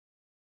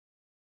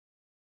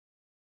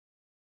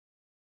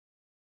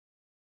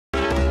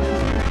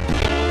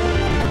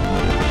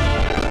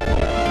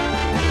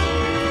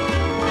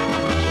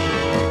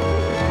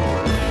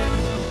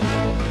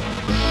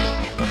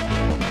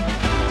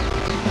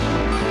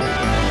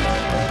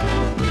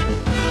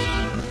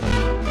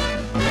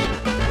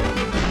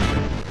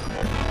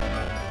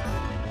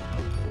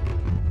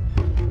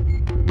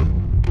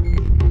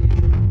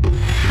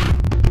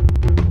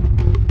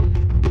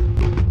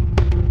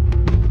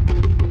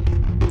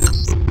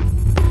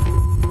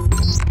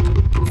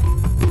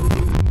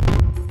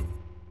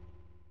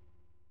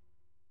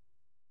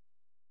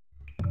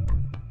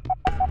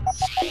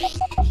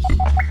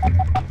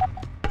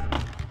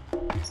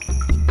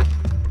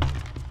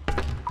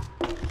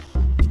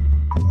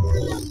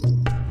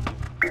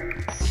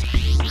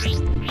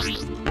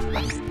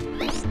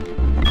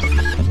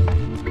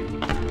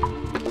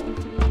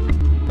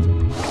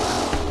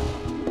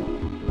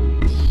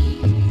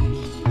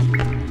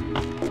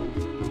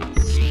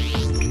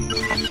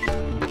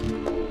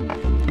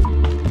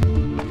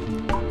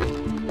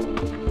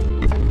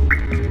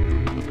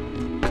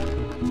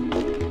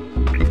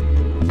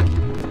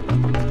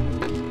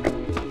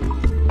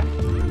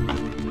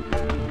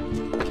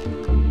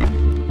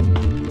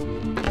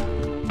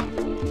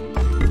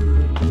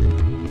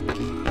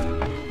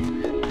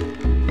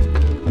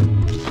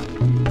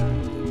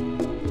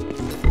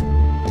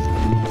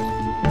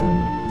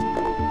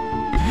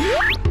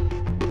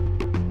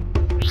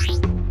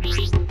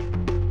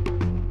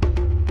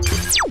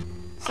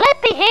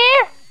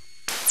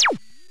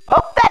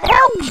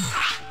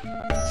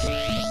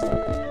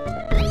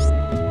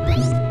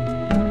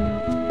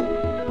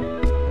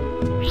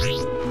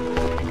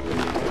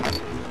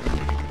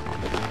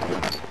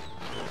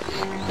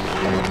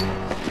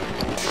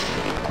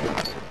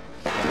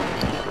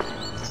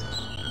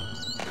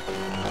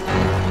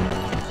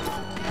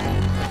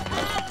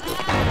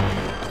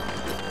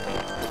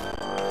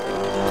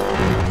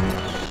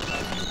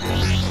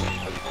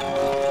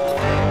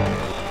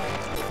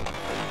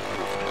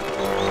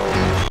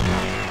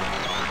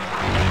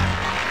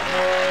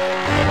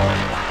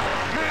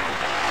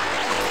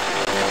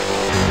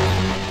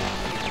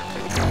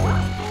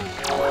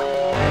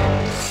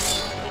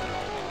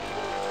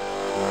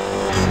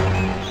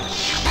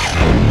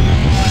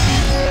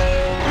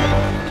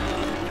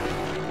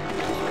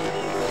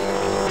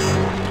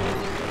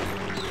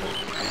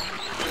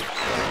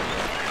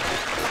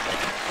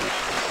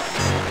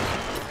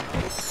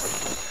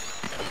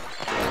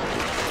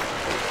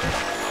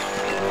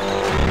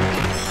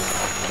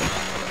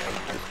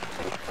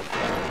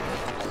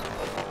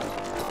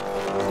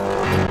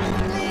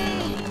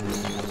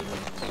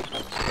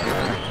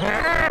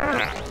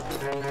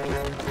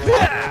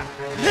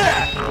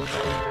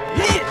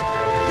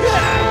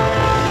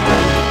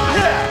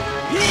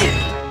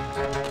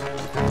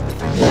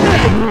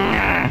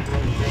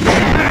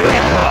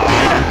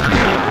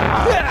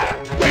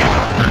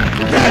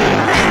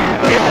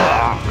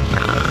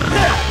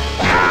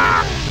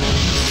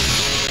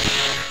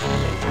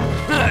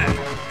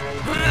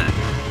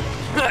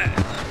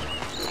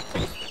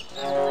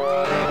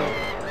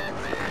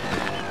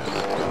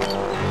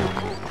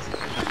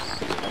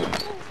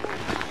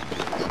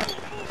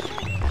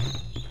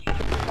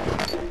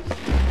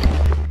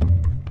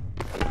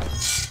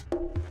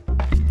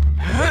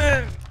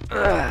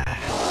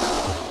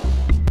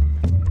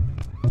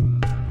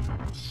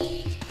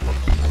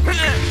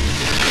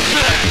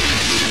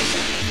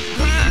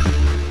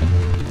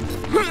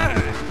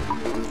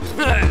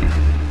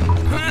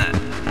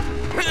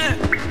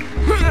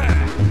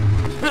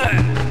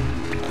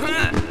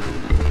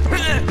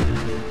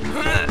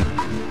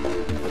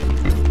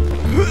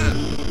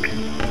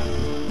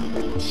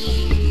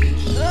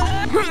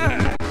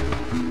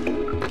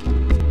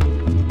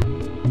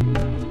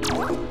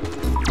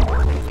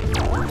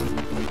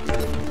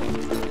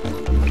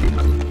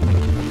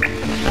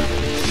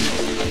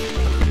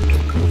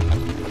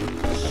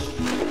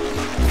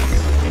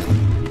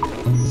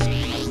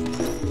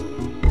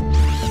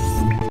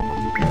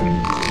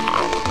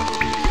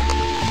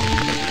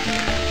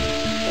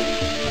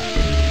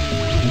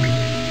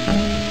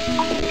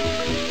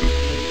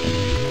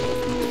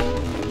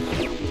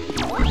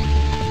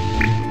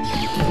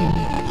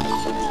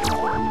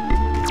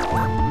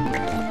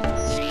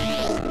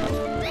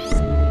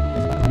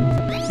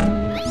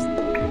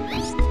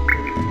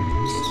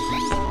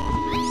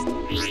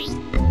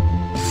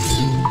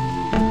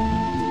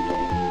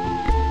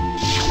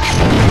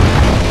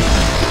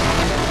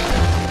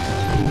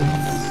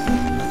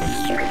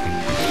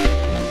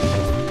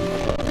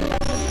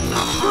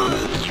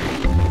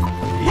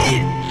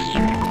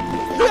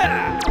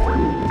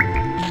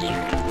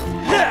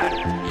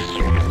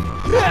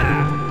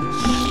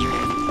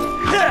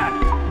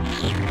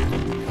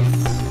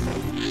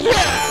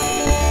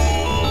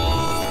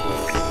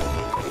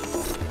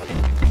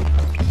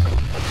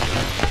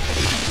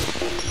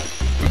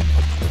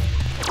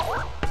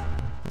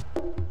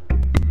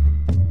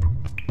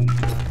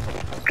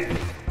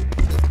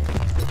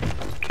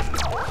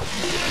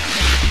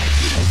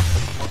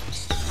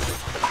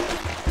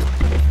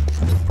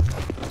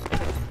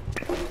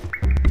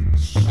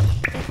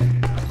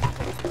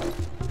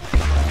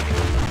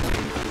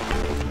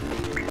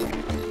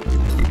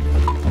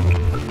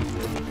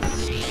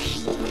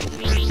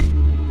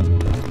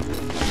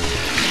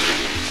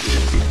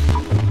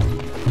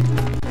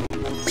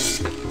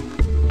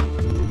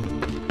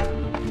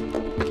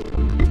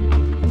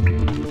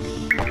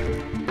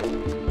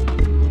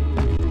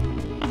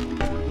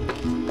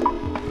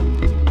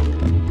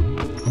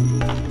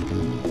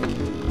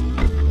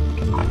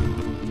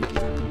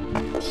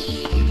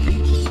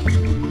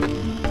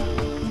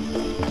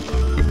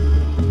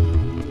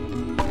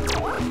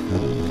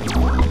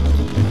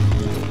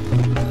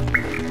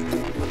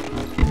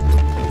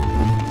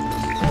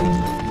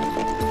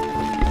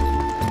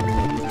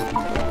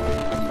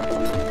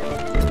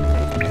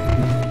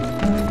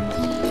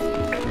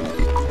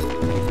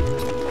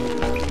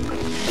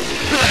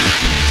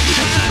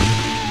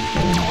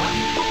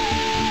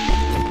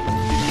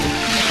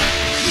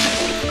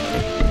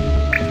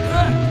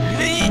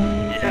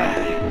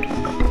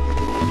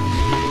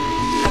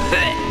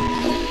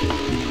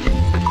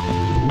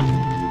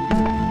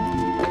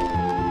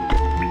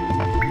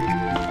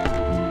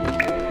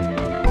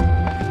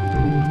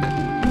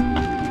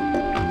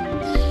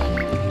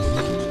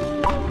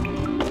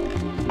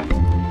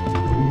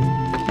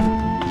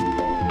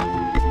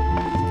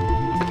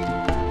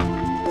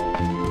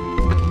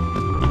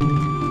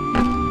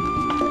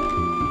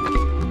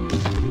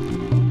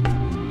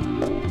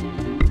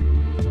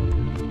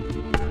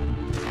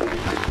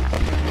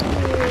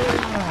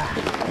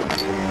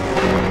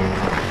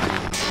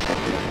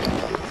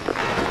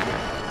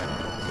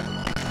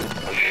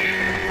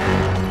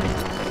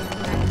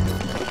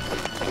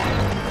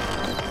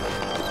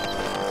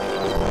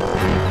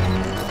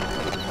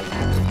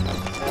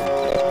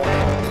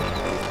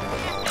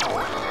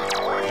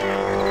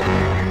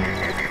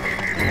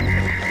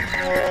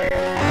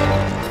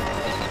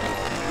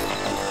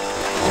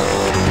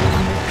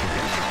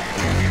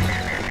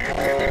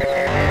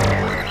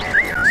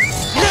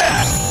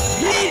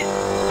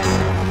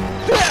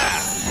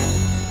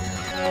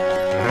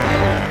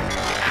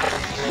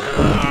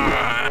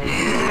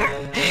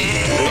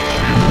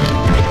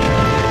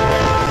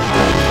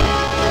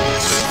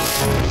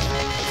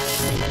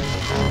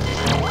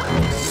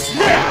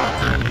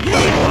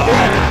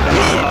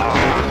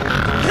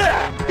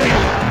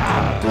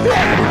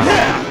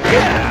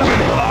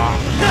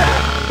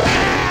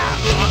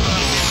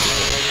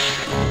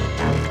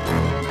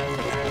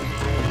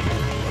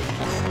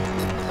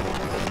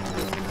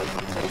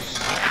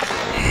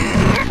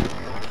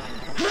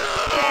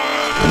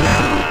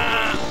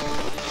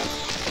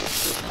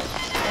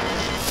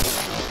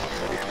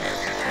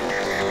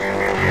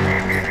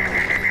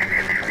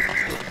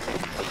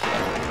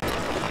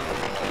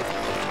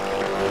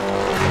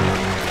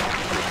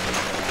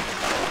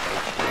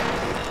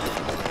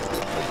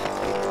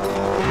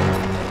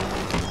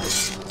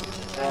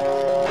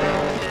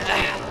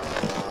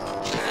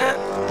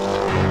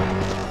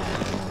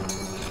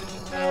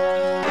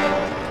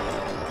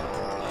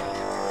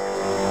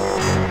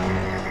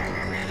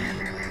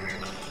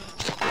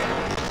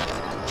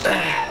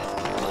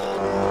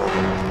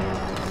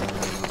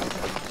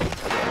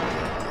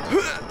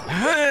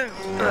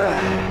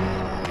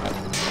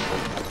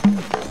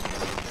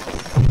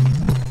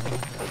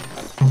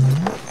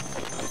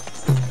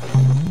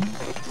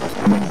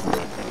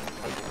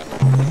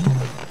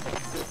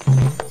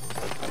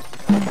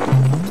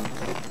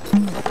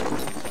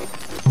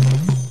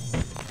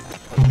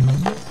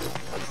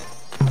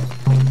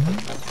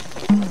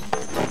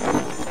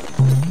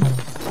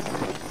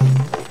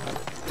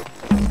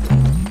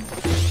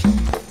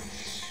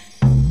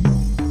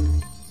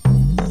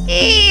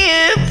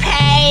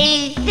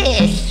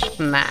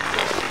much.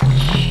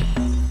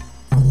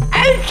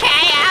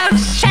 Okay, I'll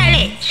sell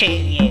it to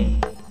you.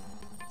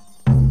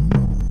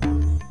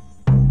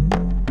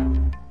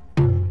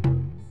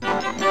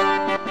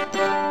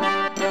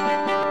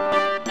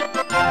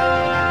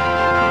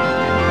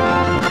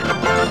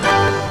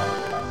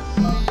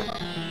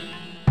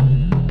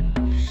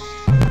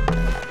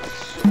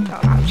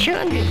 About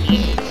 200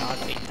 years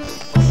I've been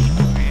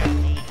pushing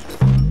around these.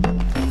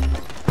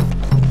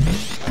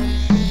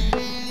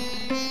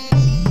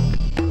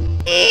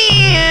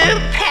 You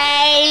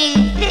pay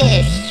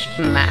this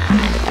much.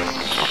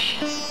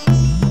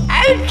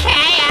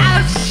 Okay,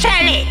 I'll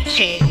sell it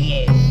to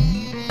you.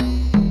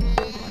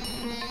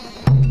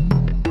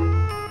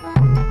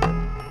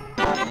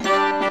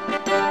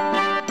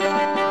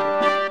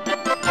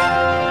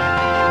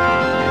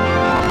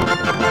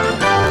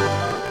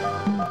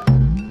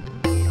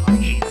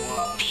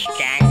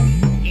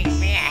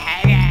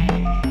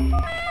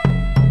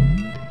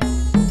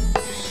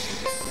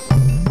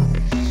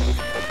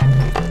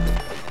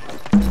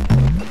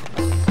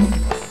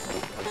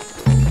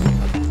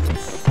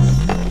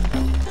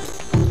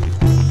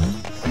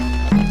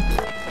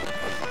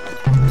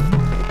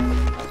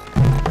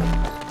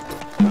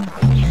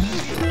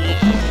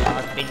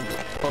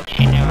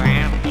 Pushing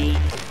around me.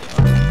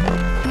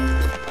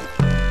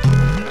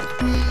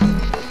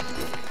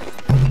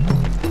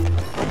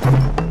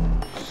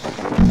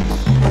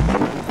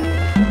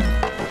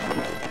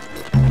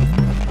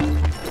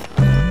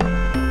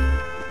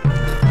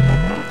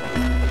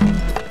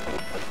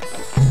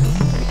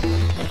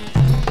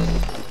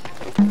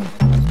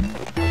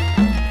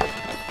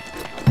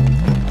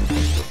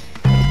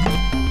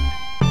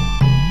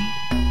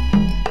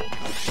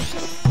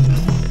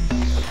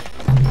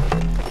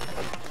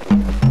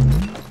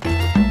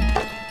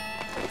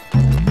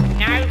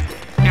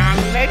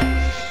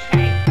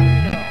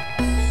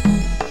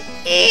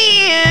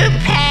 You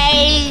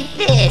pay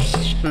this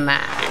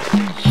much.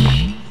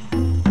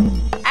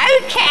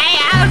 Okay,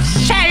 I'll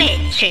sell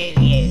it to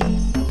you.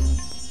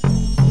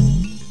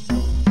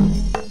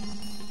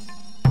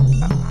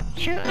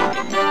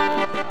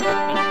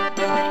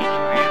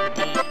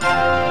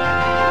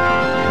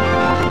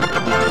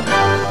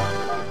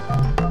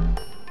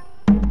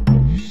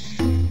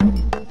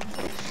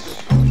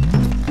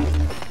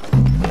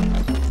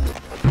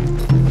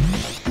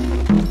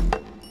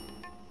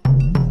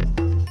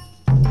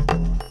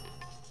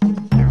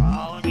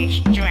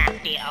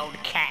 Distracted old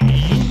cat.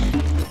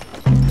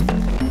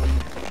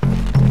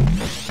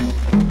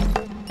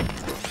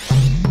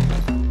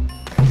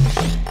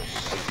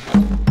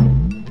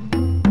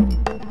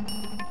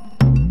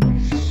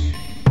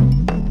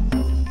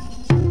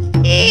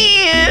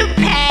 You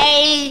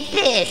pay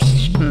this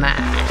much.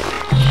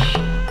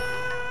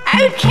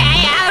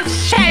 Okay, I'll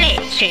sell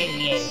it to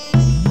you.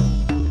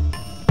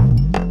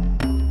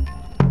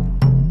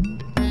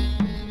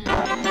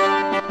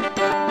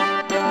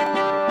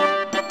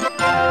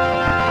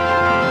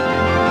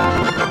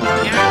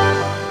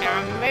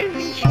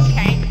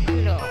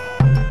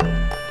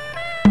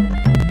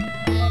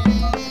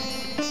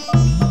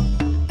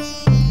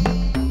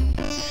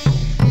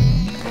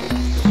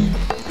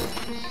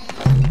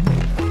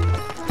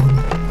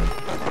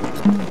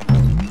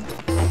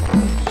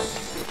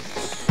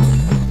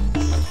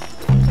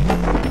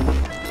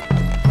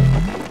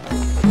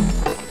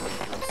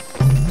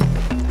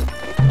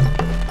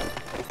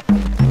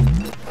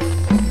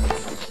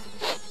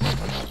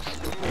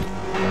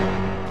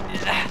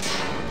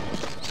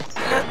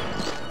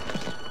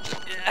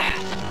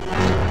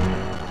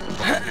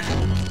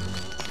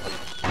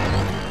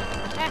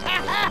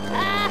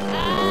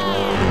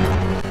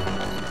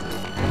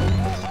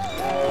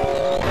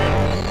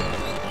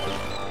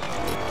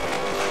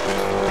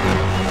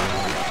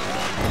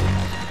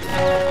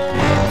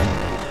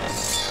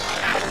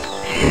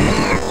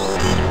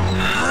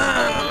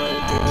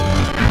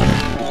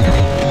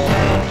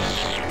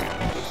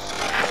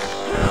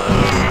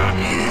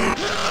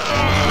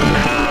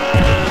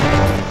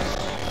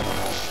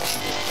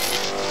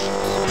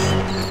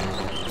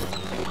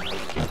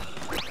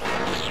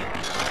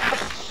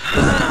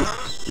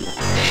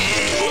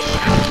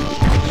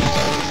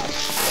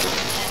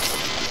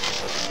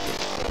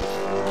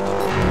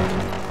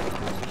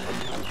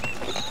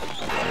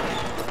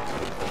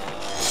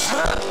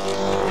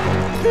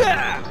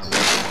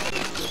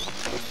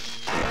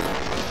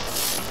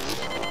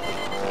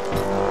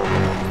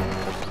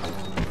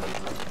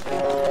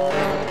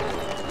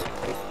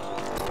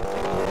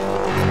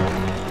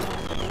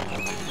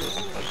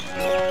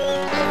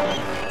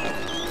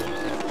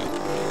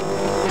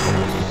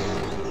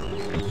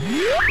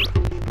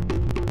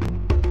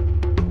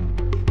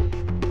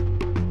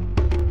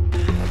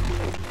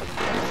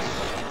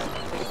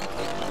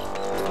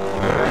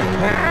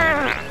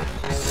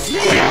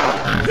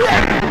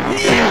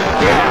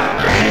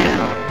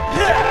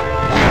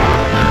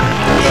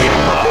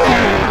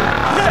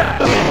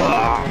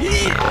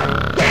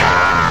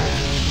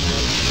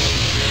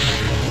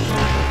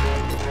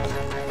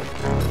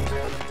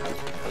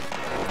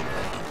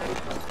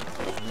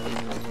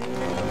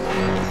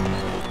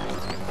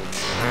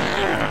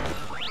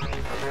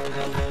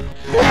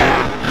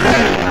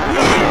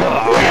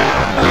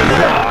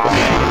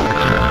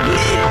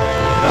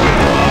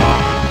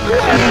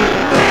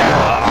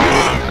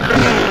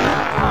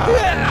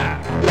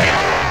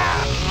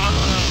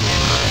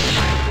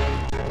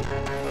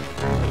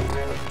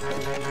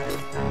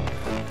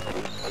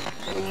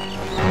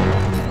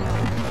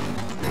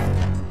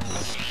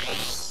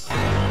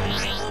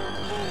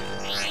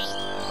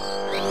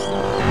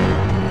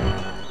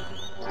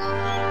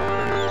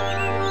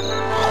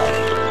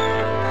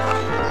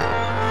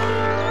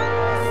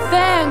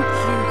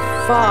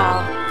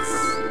 Fox.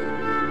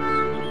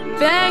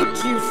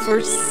 Thank you for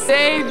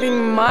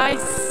saving my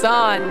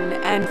son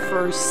and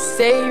for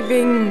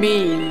saving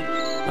me.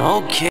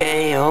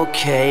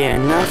 Okay,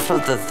 enough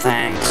of the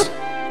thanks.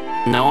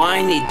 Now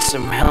I need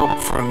some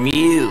help from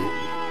you.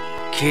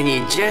 Can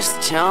you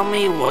just tell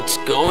me what's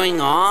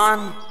going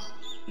on?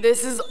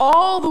 This is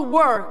all the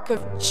work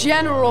of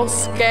General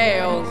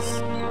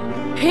Scales.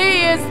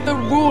 He is the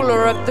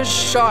ruler of the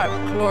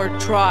Sharp-Clawed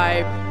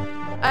tribe.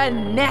 A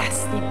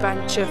nasty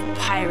bunch of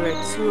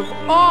pirates who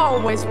have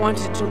always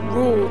wanted to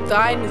rule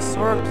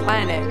Dinosaur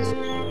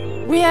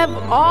Planet. We have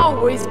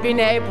always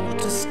been able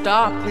to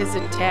stop his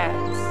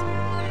attacks.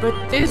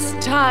 But this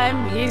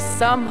time he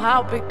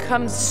somehow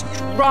becomes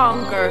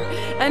stronger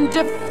and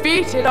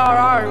defeated our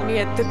army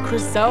at the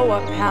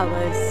Krazoa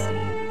Palace.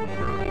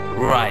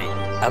 Right,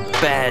 a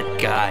bad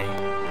guy.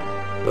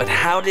 But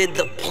how did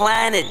the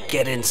planet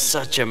get in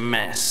such a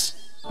mess?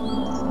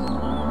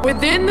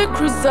 Within the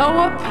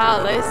Krazoa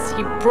Palace,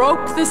 he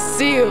broke the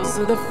seals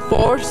of the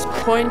Force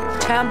Point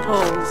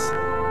temples.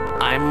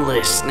 I'm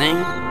listening.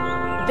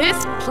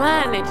 This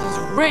planet is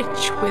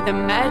rich with a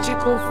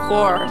magical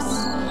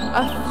force.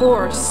 A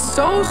force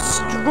so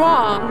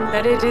strong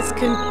that it is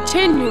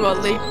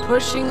continually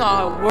pushing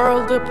our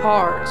world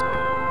apart.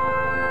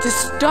 To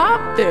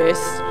stop this,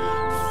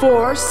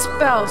 4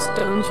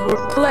 spellstones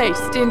were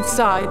placed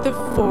inside the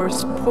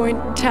Force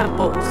Point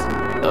temples.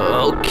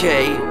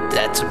 Okay,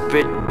 that's a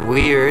bit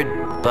weird,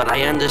 but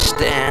I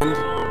understand.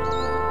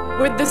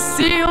 With the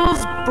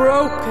seals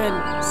broken,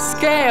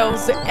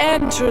 Scales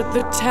entered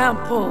the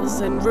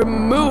temples and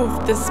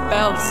removed the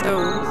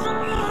spellstones.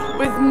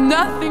 With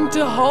nothing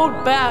to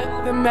hold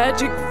back the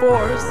magic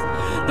force,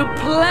 the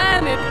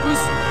planet was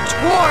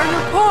torn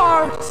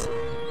apart.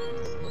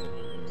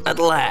 At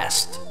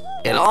last,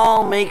 it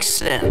all makes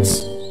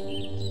sense.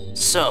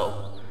 So,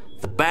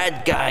 the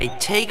bad guy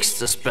takes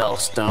the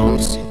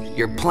spellstones,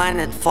 your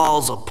planet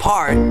falls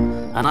apart,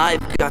 and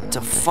I've got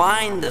to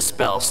find the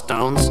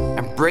spellstones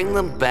and bring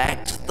them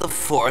back to the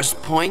Force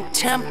Point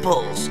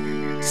temples.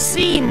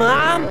 See,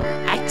 Mom?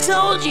 I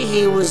told you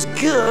he was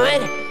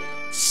good.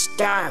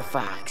 Star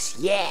Fox,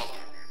 yeah.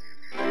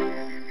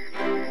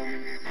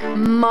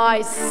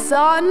 My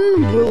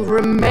son will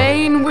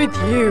remain with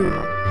you,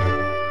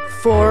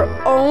 for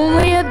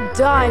only a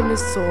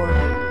dinosaur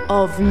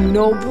of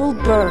noble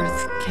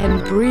birth can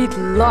breathe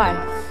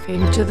life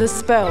into the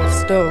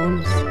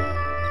spellstones.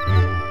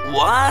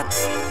 What?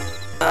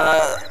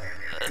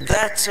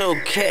 That's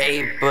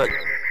okay, but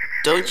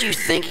don't you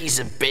think he's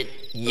a bit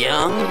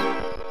young?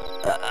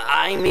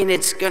 I mean,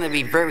 it's gonna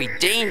be very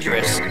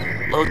dangerous.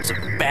 Loads of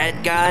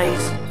bad guys,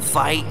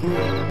 fighting,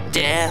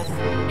 death.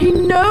 He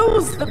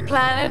knows the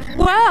planet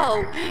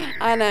well,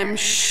 and I'm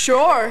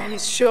sure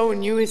he's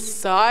shown you his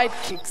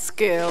sidekick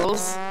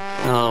skills.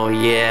 Oh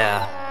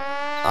yeah,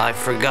 I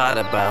forgot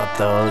about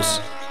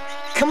those.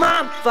 Come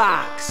on,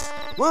 Fox.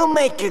 We'll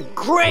make a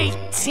great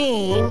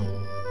team.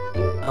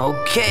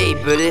 Okay,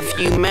 but if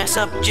you mess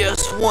up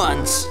just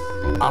once,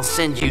 I'll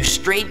send you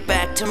straight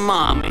back to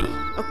Mommy.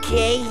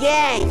 Okay,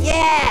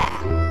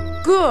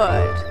 yeah.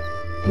 Good.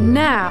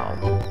 Now,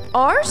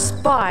 our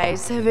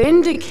spies have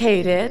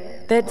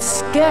indicated that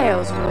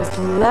Scales was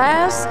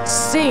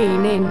last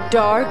seen in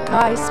Dark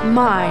Ice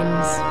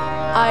Mines.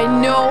 I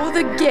know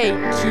the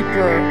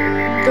gatekeeper,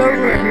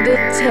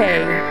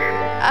 Garundate,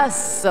 a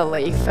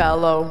silly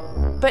fellow,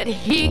 but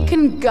he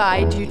can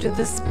guide you to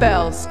the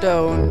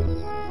Spellstone.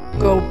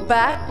 Go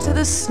back to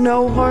the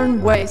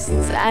Snowhorn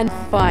Wastes and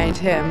find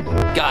him.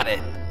 Got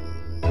it.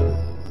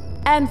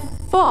 And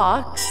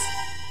Fox,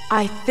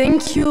 I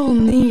think you'll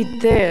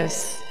need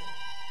this.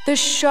 The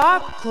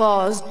Sharp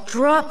Claws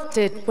dropped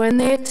it when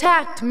they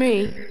attacked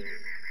me.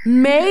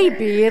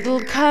 Maybe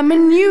it'll come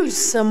in use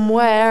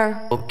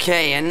somewhere.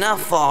 Okay,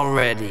 enough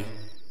already.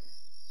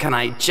 Can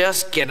I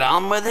just get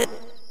on with it?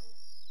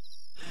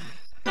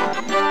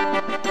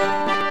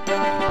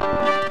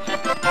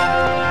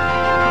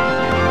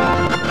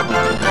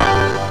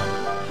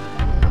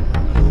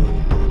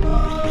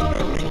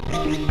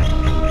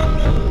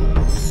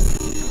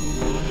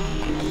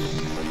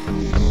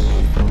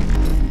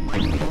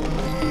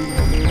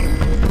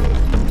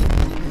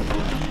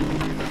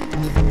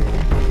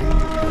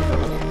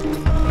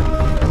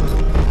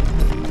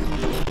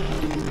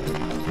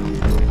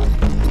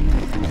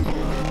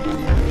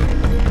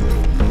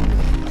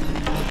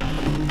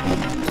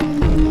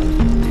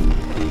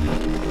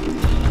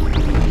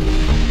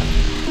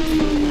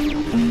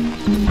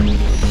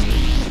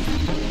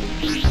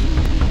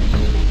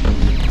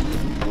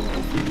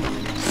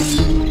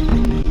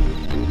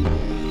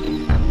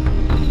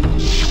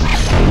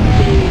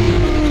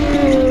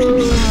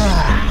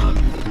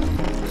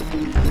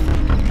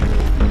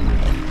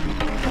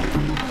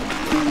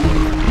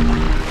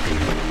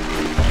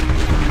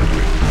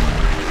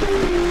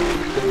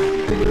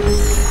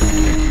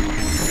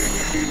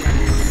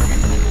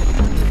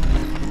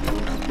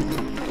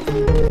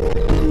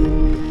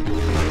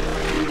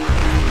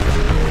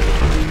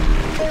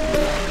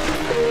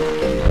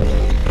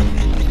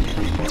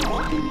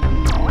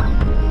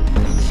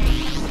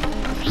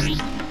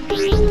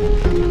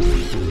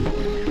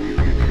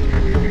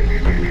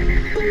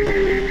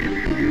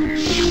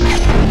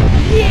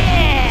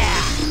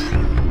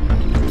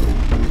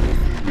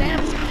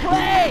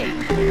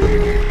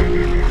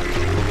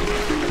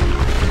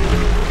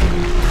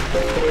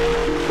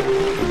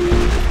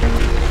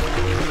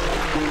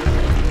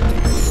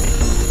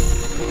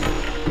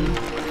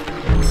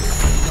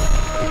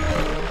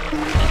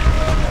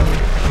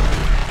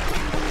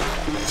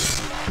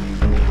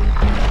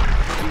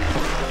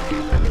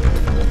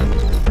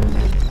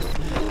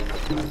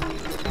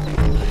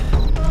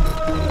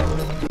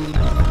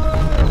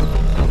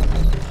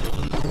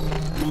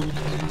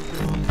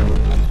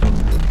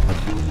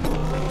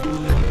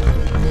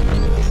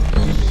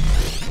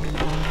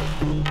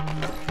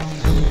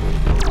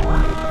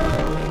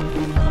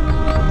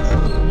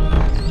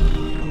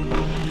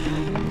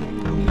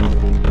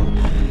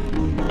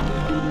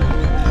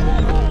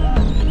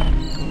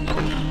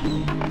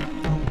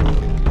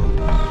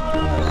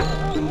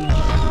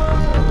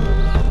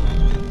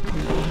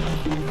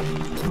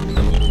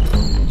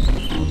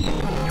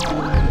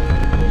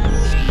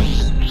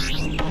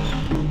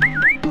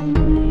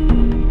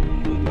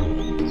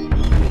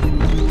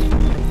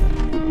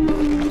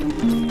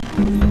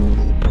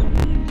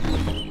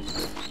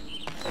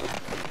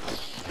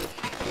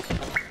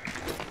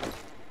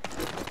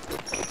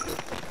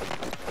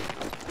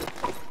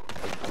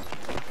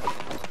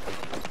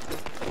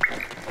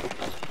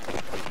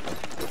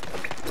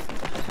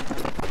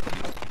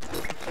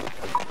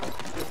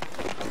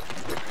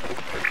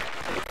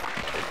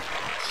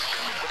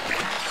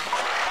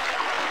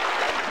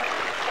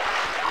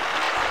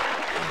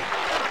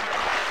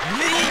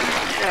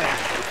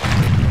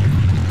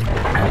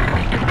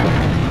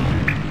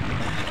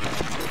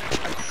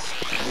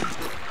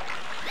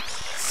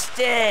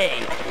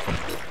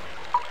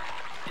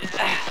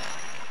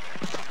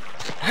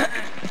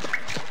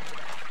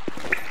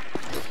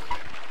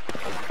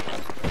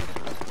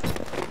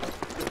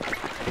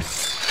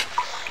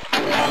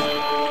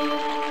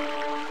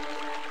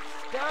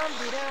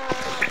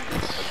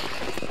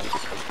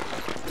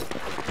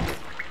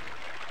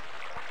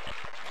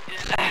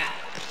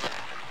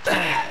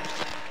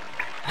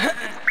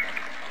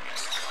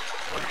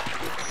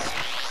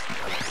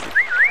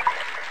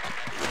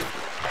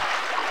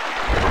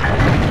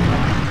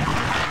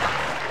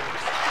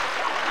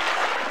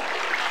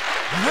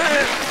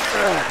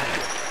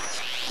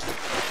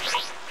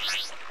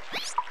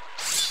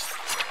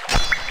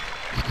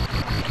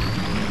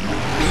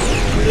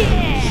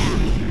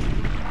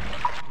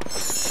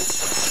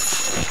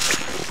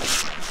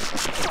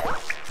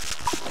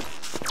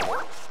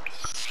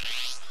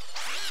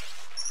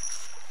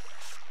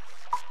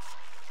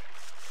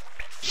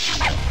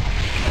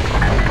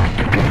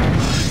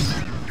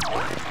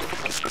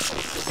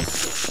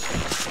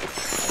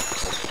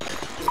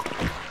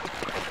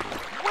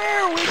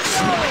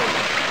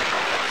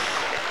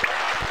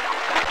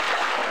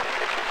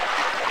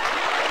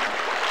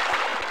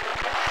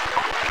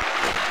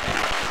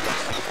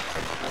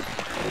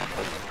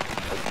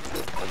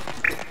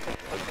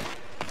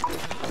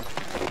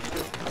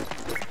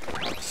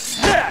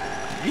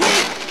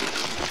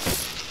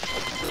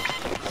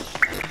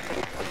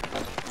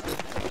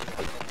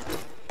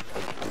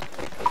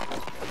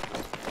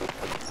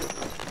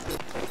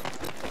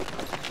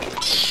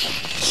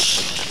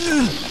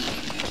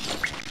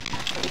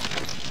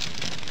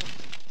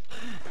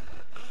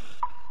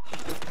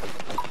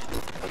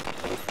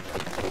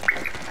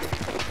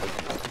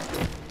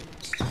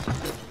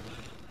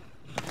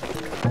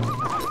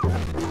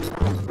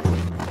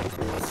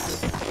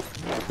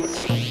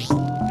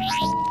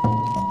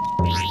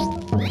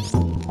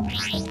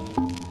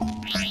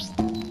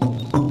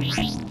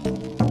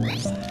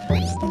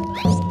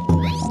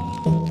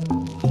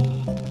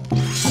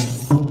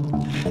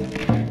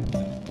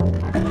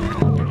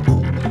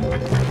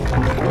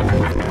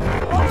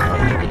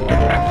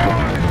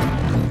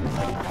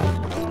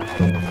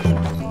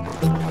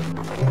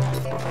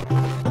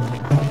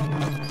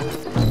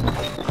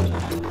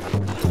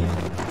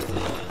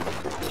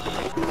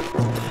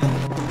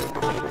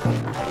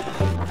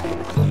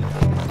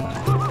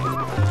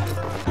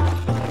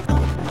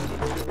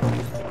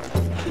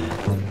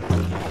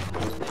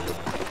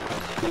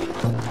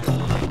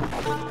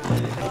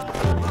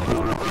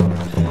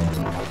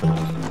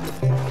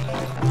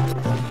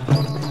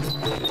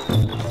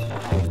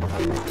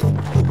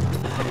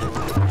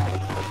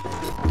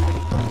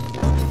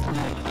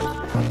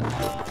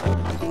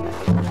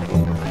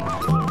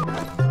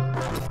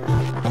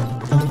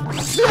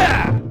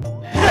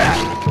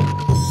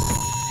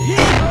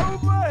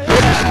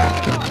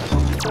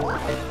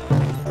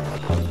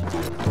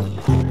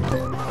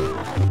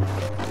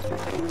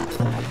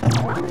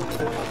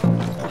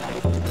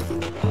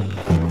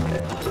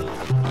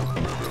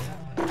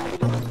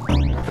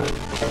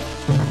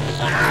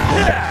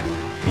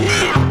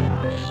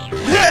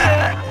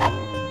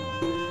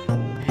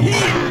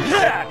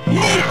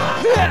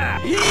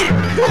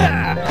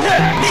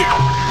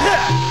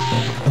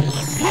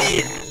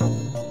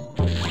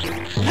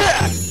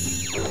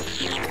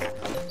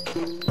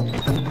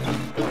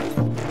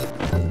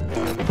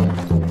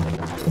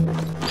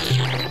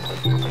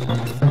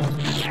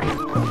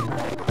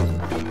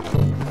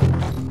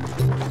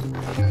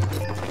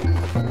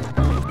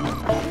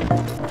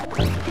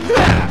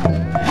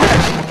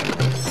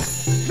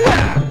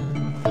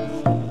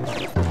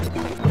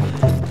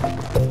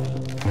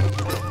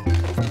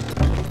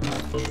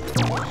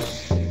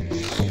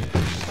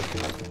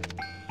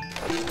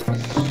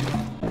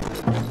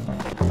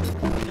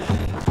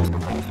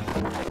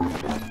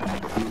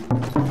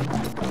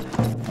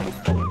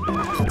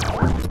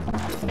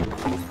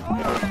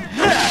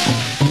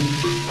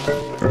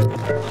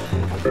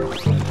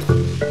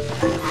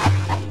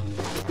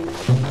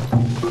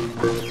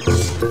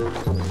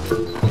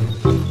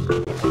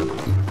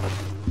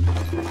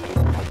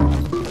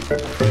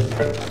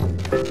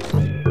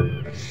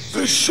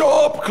 The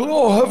Sharp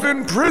Claw have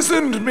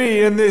imprisoned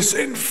me in this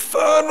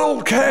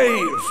infernal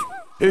cave.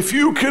 If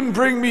you can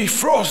bring me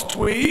frost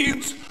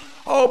weeds,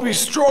 I'll be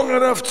strong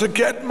enough to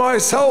get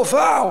myself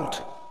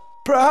out.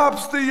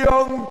 Perhaps the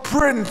young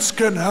prince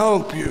can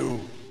help you.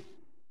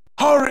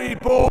 Hurry,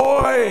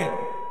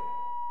 boy!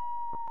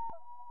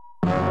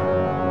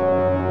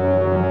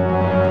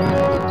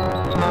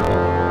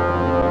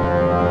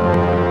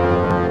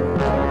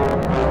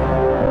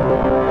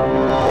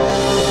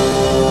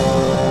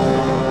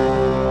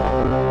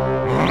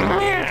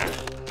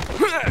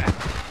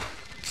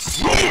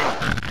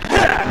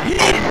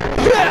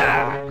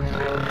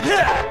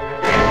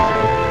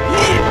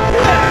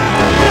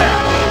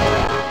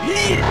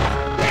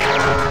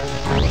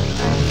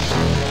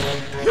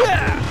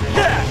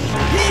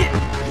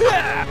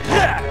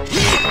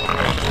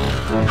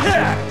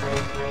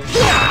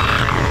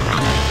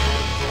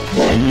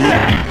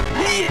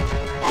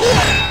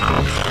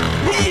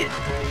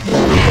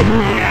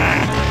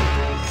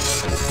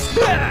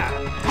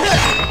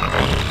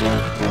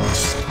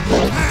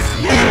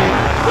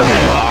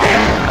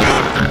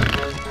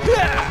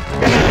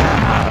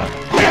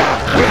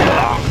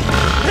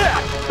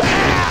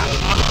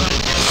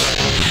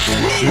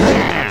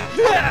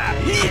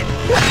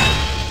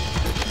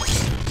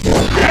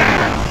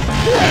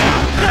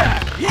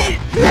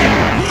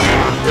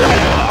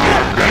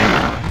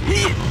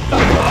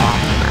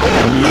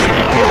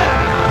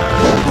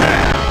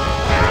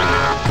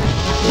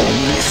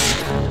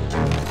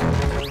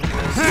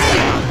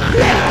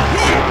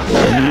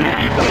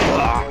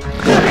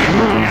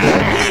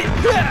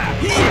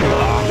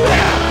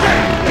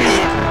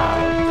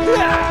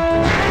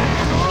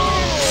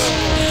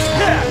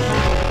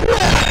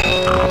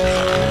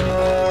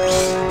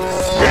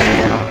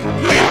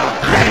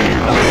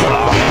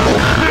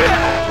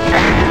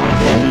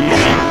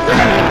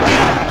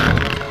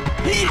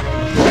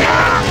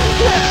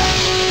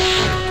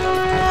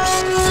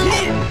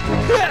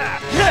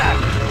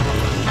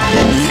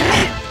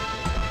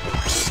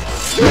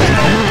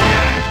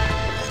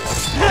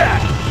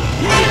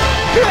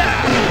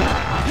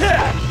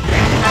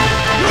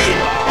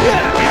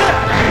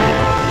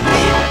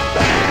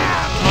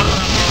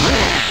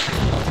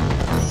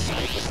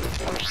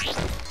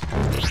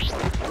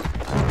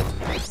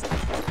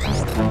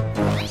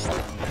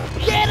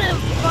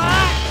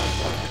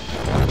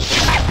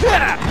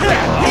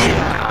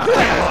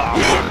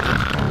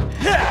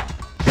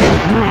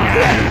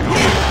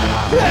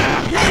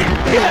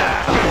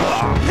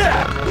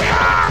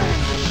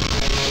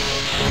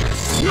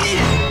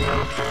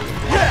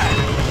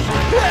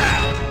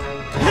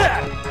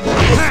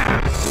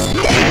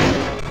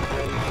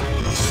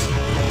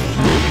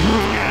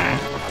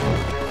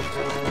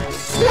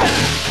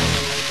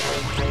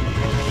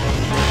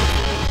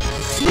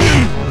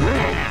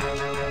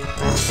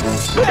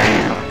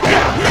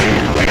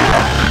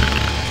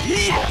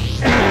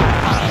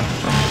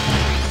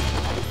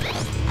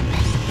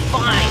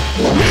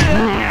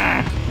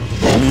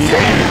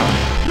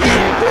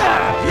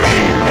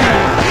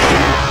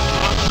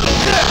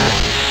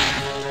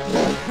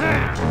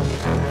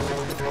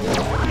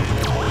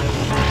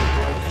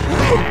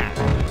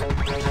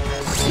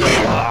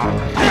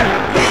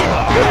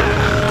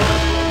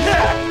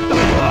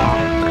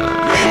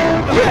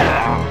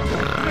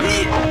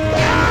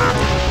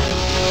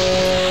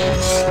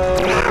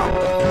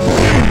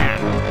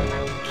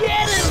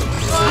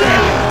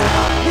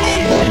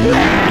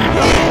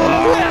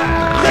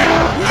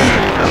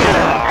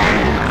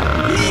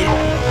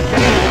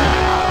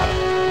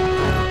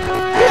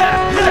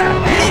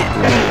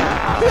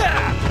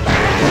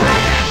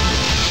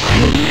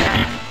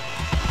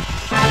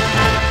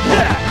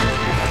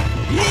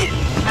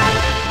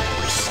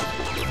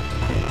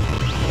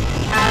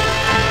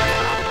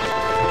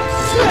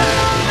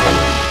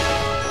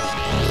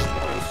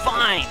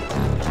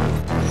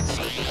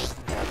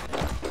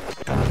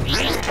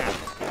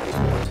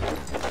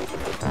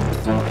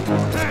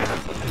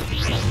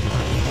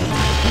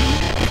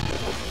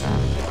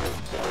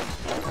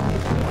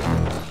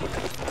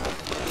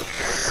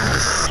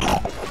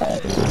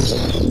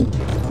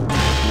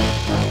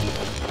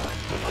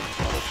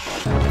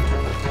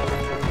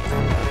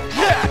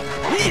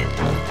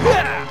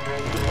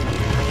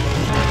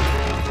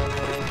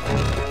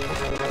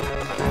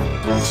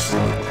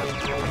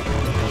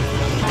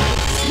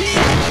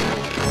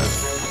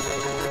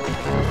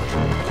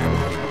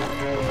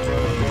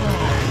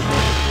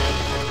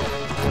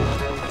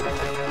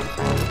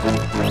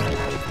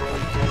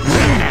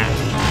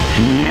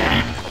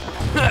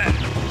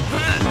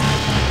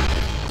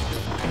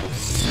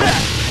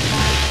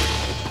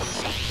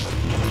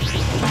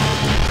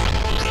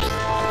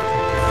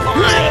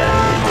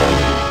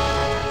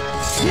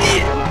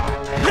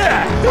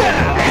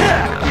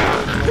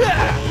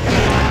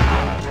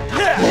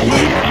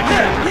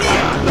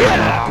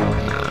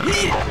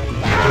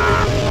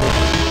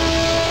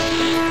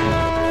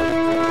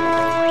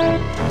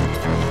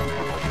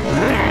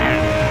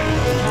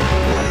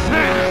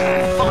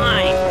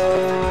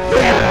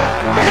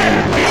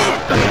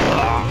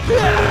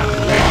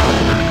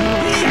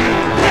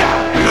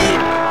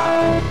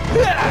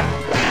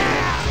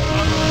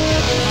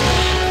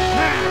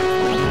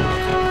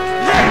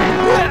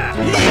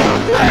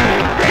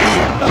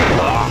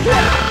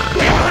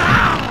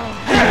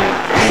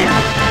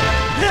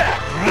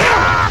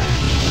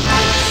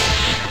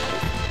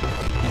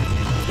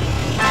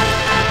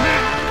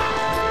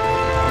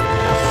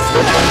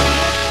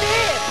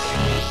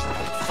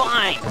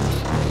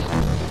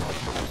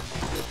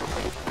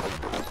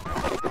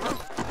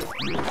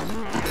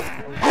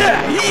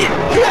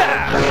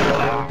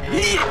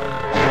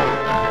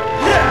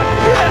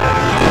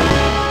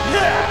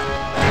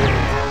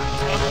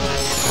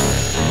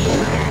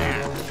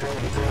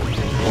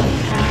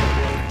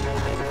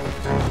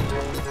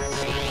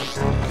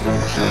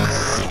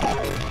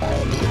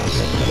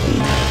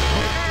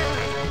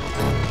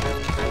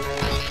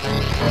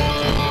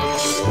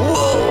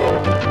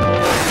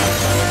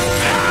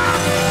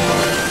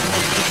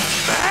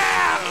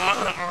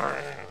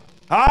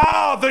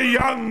 Ah, the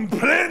young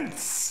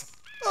prince!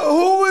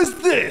 Who is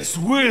this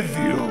with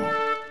you?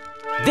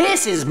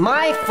 This is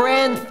my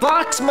friend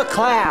Fox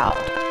McCloud.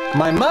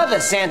 My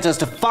mother sent us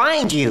to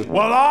find you.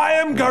 Well, I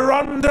am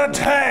Garunda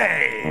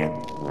Tay,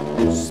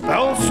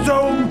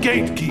 Spellstone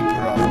Gatekeeper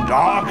of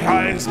Dark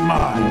Eyes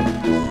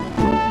Mine.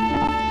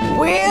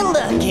 We're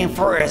looking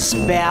for a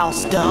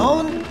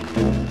spellstone.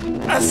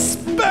 A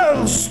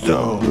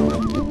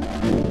spellstone?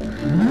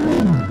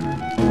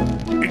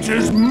 It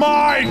is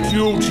my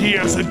duty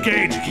as a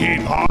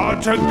gatekeeper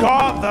to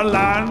guard the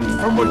land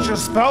from which a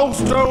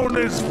spellstone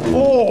is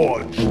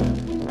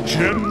forged.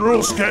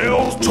 General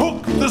Scales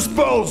took the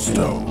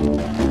spellstone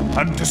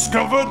and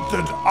discovered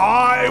that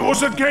I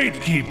was a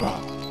gatekeeper.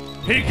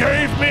 He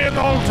gave me an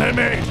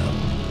ultimatum.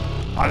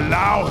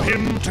 Allow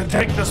him to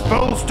take the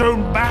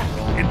spellstone back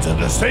into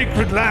the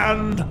sacred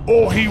land,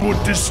 or he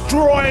would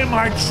destroy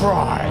my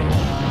tribe.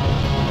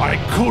 I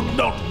could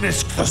not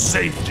risk the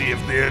safety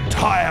of the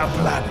entire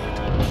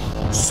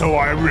planet, so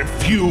I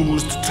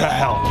refused to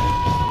help.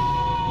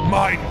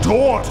 My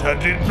daughter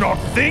did not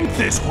think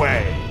this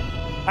way,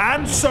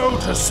 and so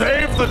to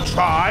save the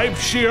tribe,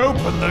 she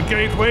opened the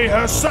gateway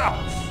herself.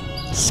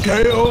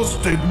 Scales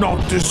did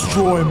not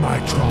destroy my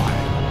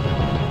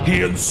tribe.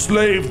 He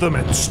enslaved them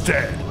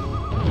instead.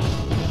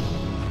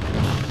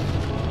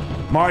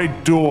 My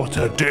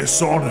daughter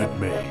dishonored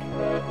me.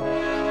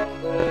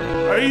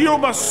 You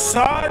must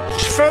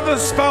search for the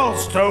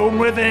spellstone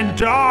within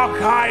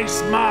Dark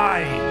Ice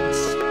Mines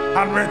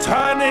and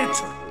return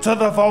it to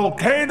the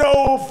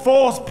Volcano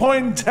Force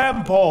Point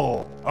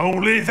Temple.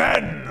 Only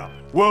then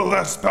will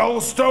the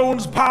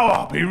spellstone's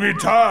power be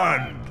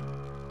returned.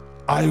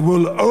 I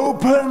will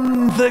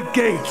open the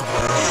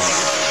gateway.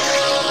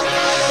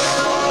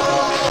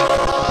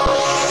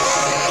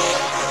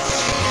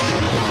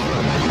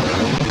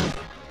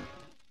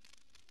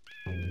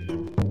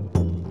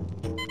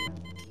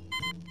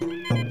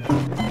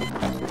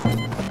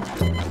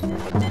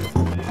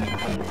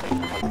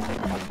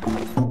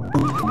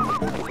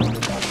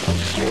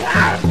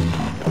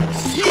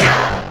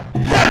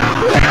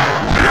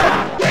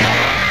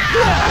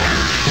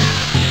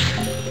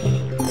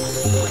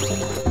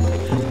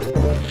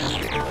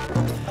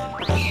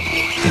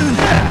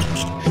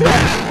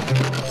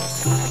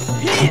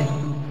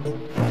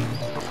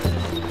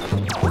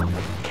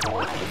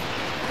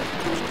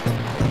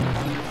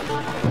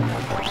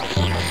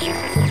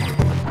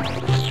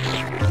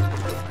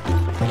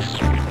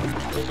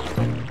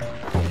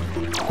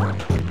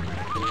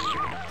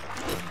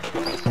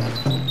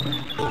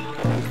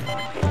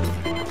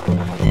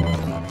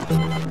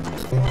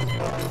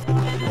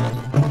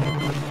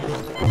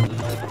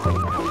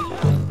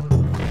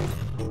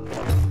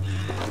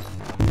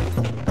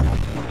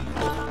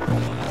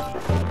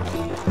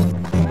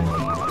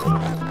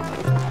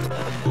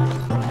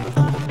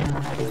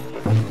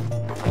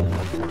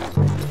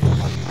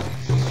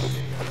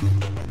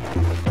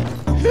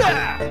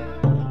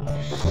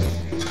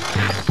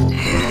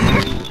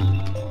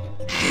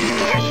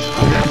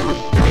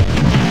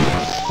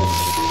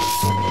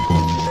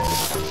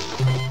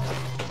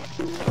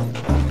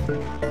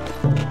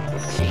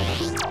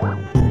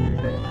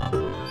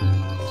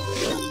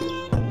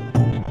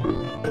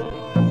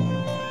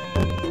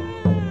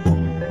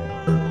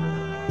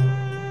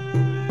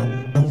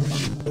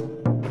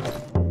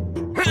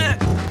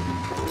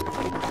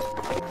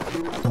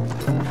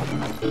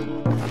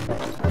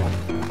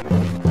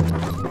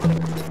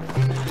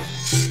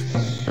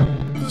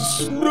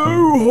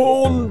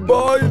 Snowhorn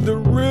by the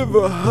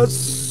river has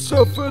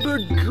suffered a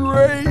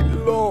great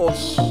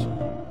loss.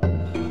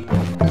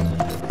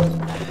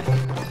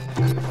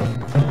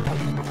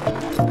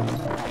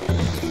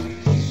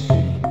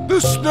 The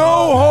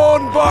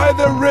Snowhorn by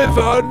the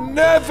river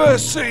never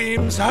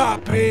seems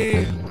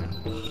happy.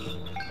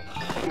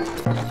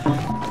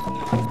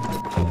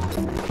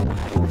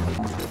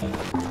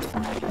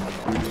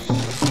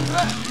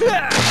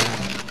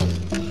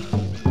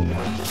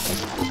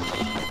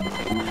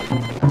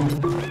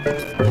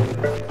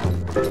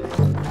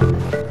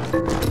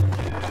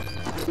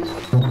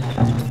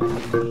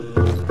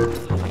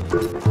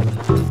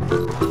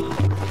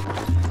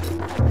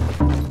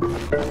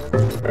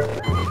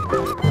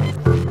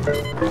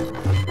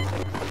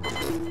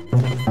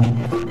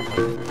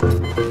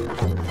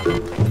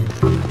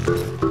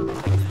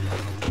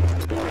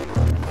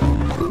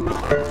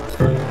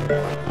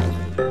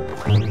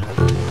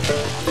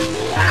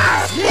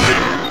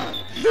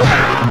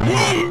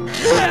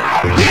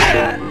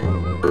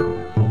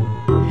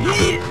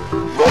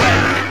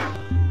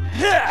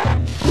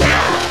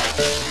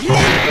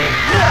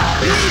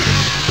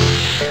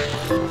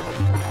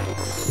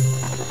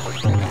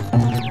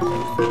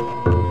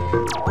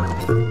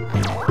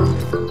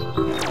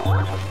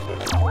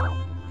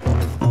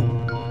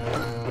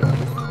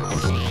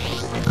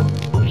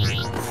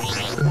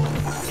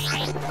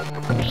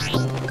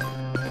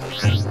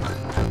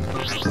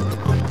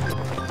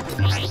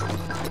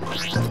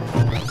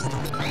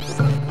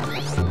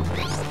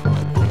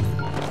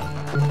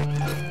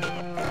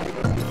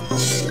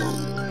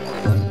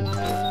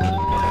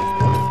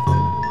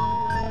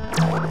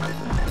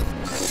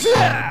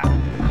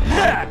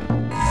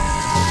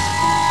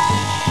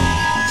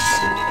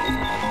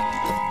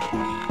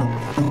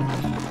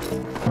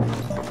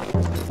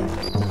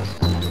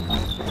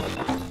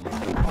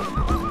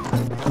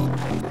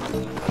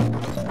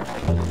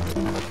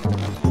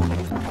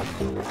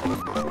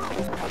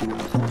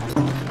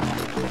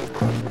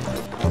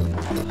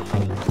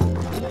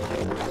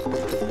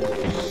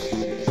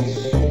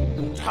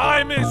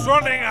 Time is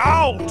running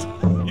out!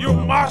 You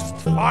must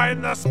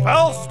find the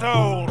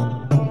spellstone!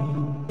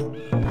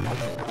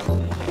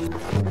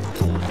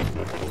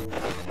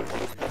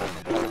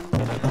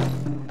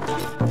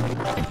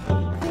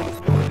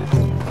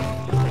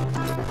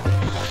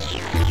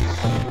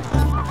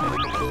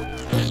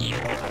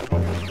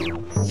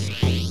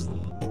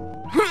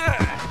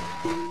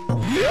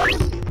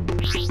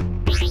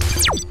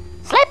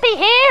 Slippy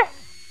here?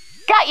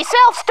 Got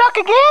yourself stuck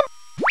again?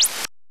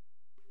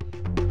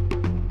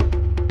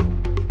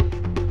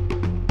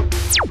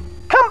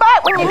 Come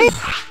back when you need...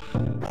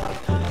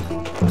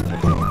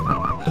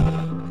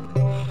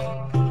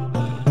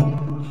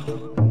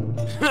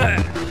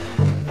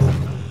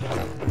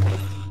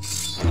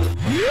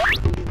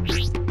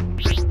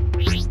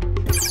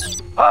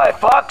 Hi,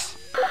 Fox.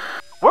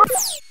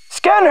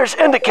 Scanners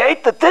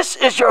indicate that this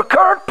is your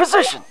current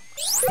position.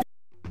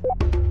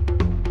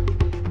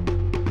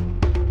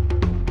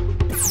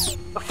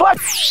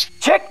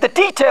 Check the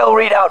detail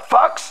readout,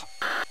 Fox.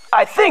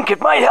 I think it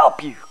might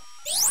help you.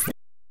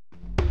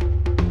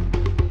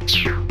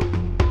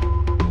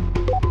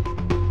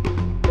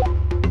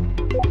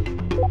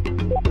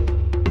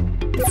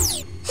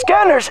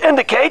 Scanners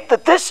indicate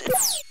that this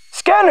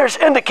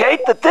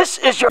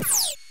is your...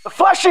 The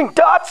flashing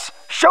dots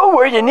show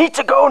where you need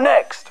to go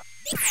next.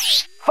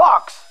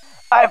 Fox,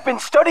 I've been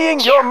studying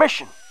your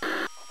mission.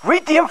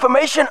 Read the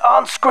information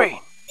on screen.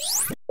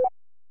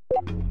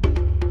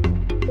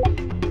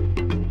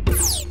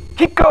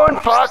 Keep going,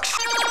 Fox.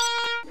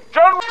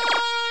 There's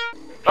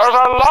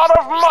a lot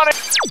of money!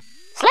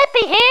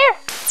 Slippy here?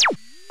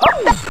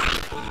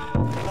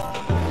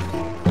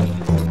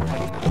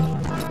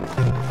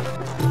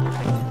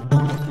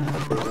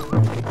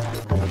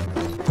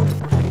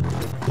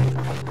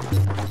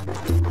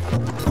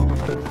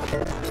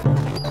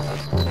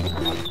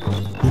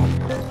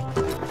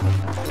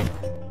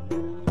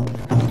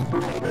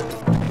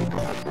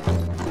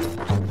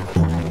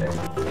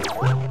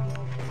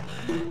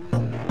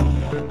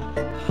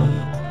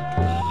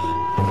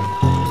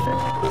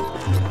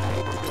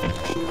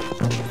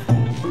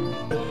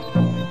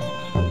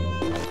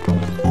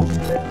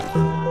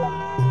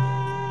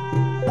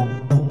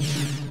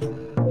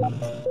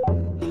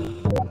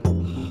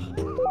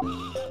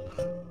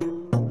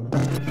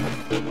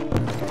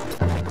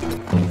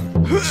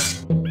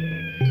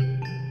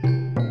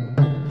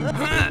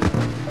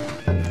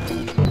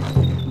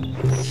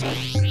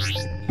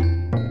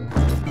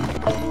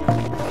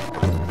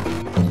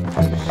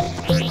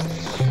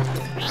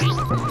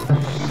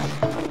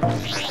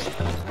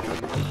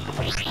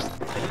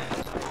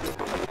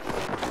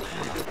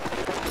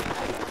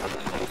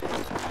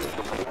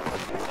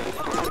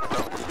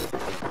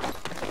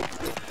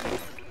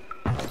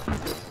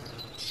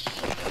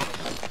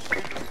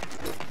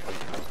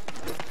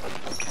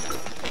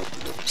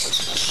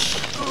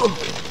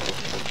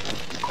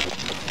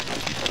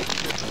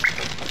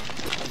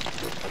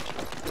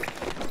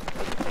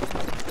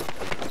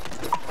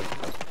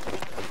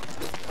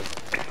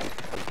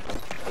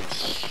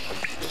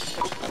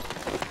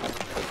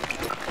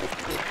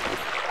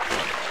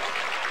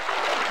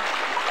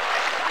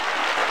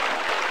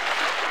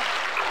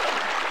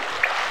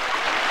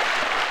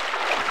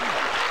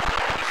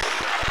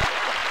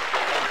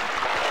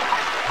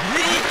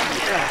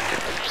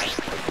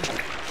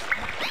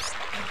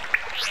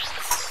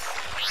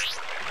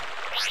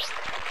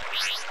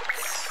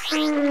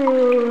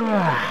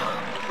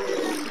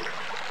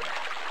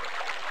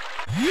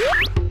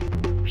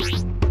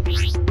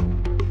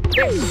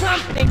 There's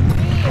something here.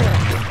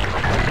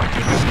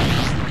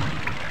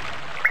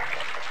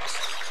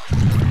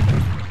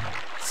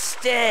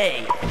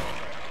 Stay.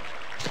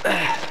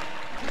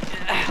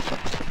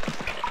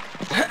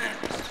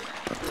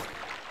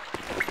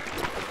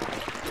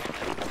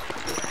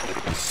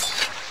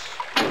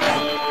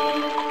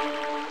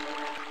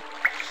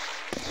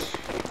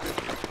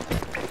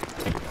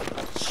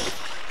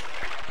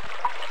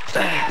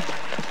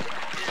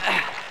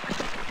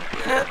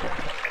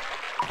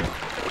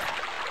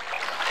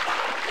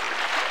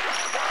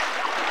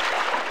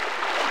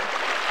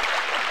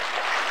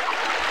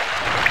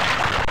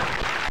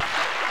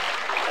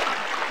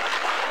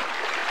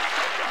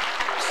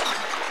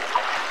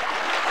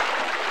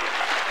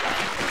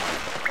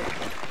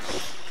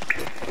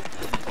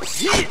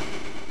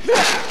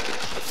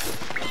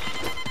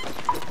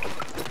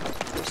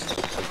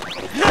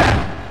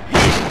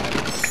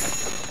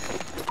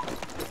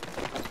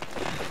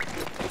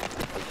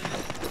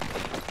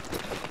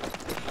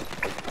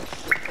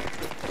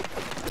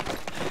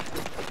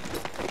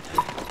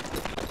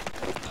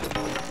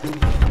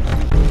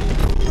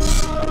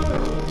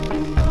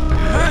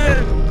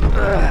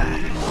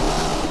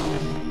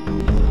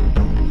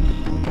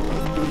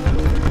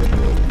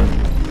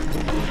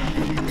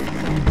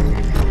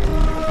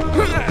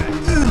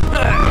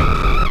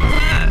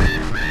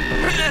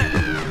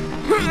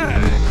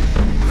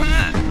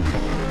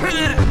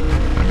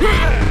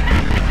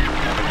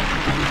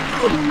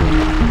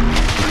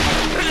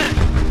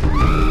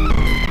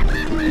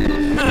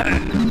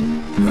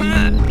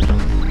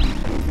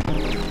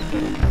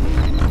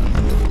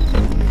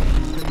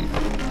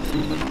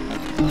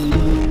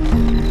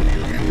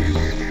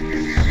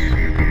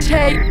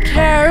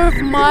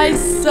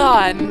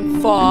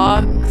 son,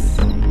 Fox.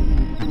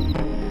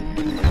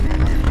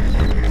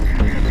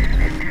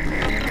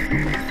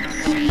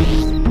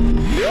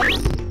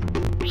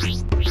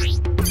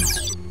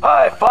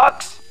 Hi,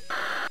 Fox.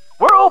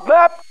 World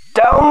map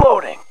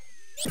downloading.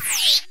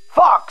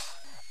 Fox,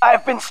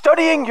 I've been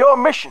studying your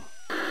mission.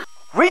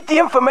 Read the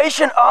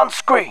information on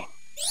screen.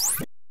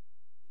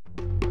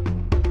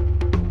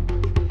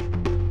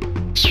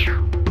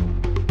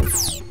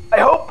 I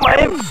hope my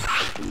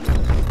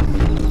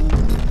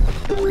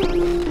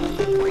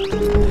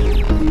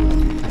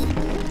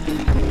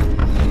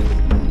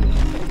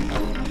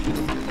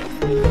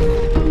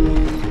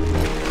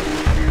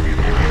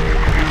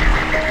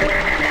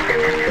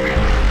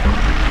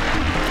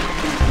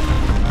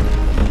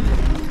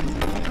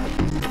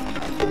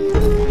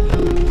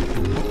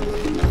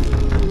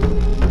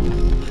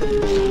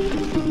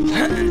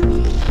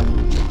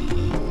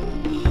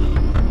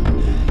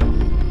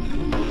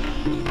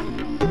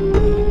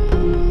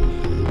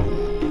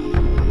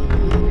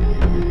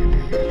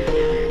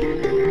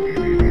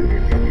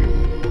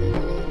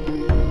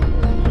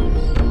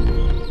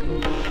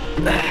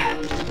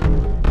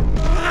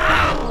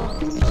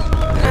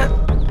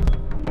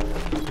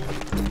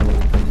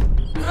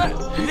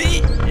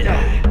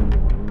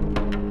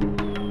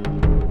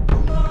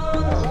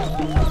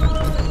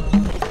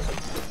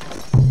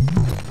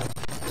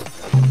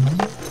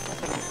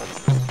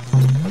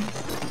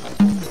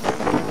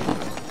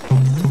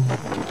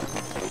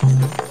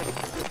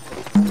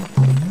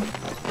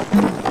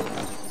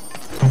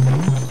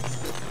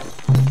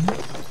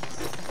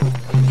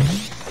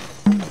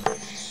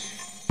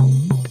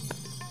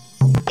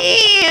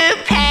You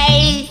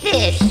pay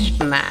this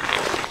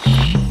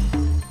much.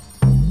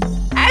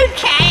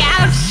 Okay,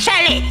 I'll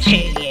sell it to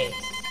you.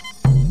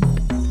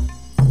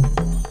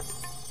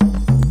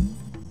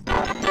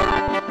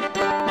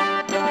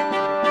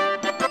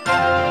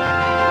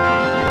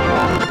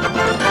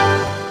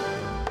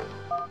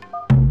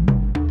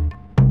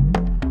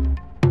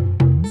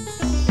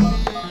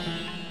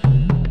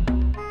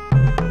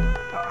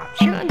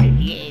 For 200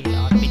 years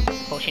I've been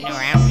pushing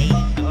around these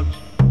goods.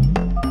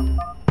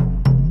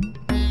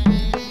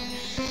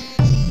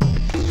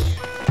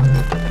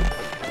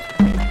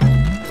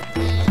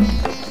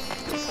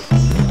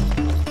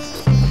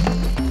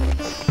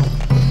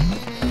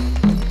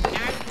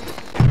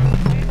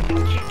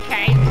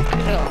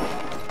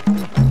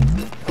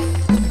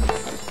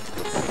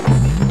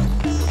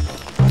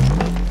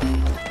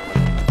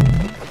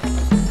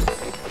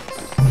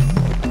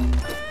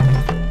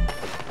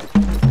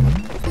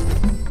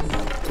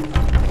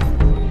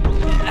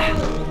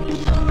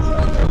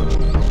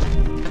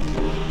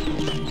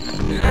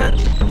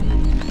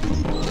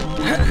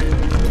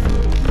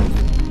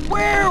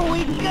 Where are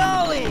we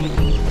going?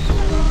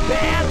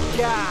 Bad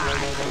guy.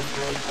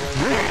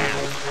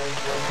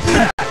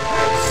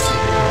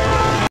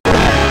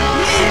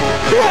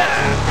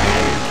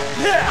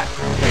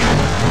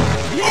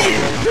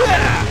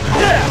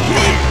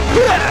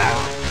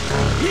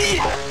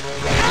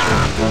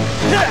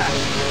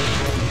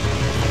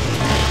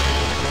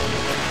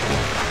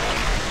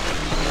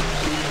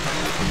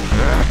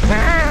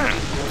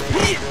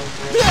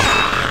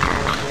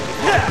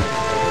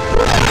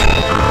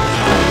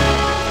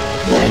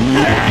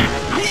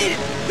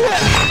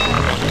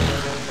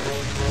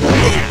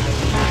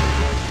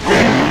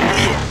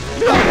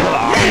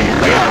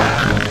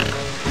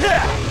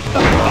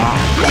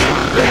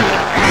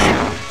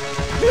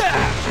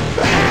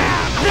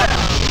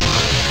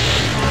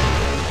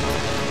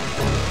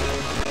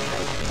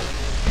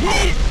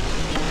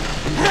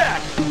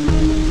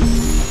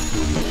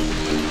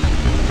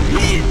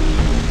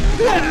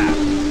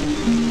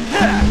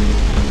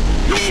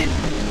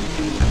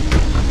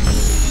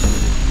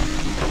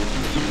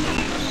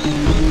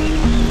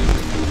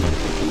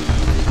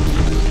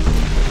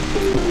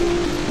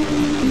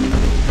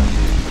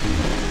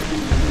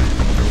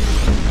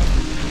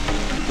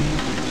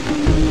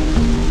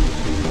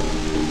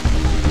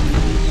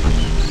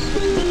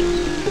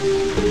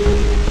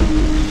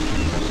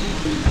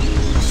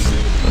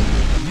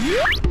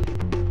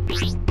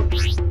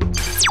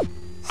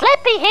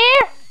 Slippy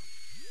here?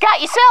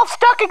 Got yourself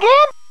stuck again?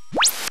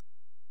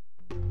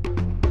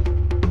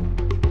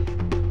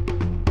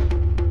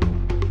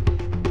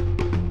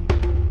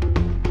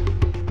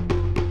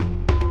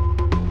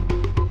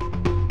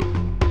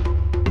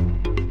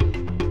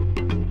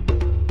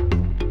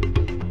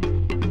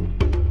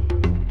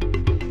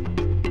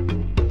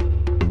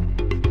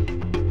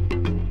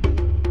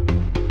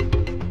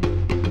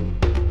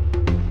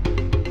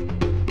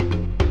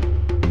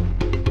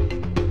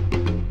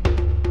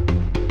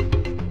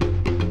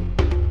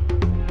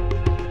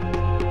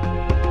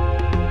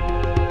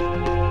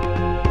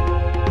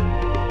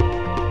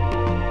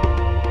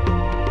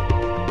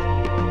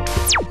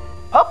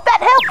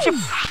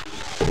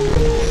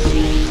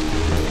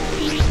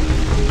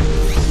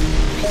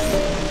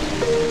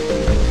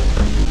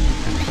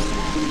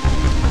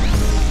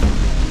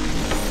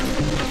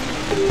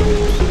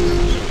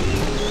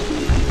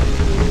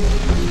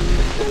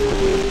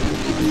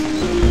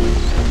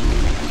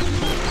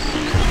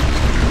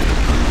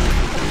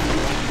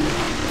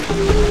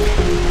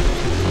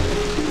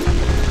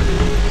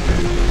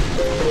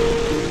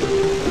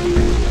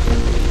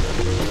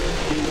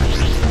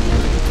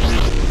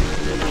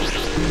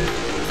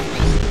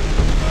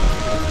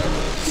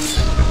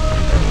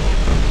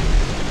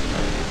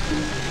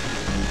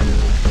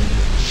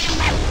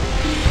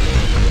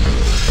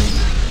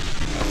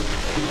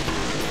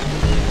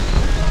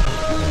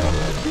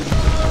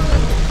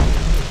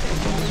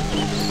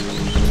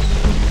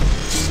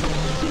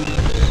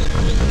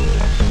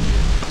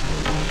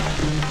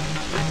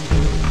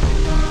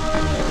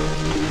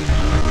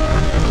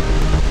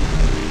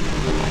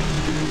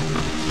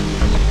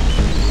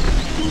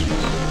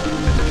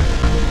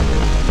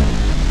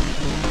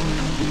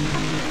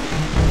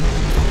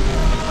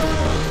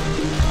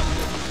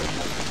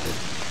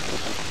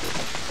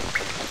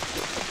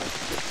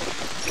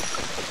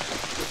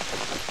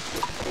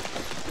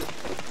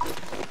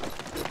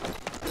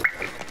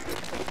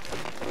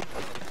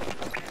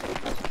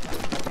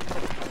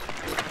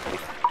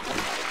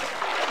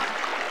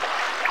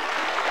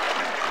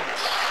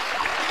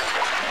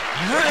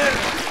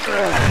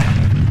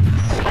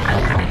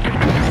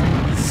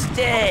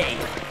 Stay.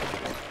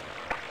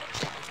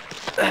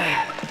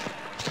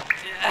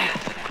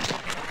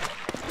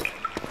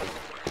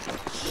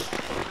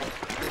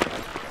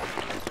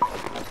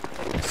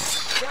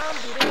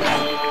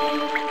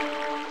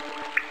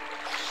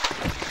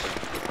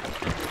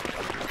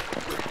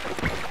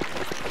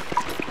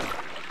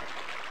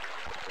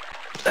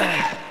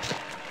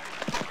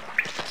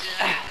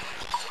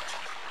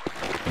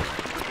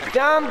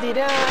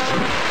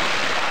 Dum-de-dum.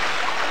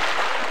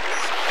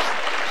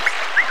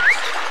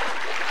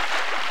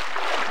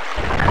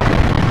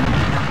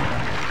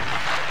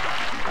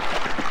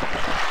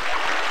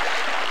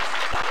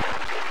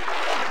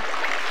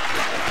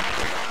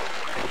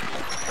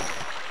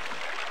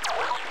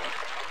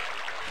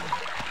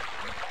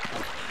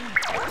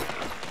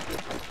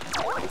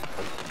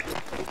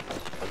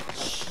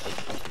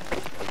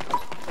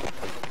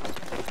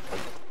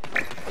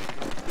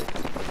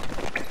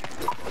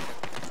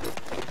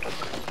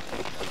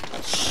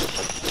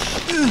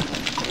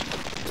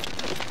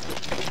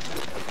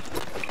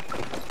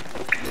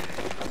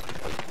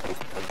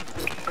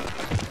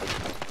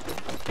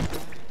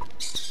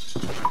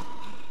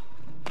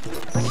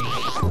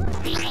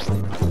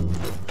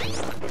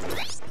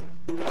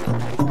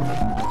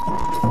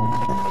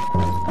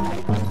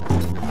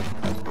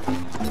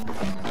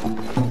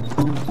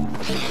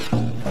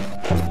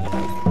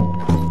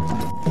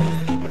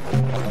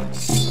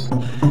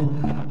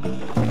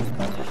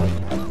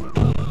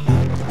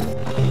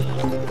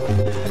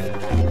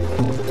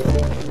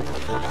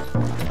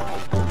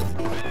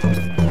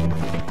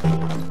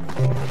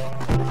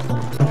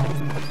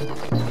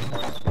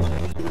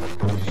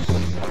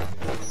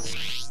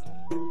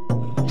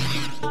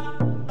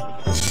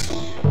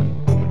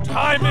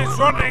 Time is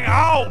running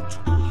out!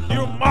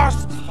 You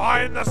must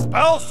find the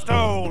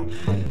spellstone!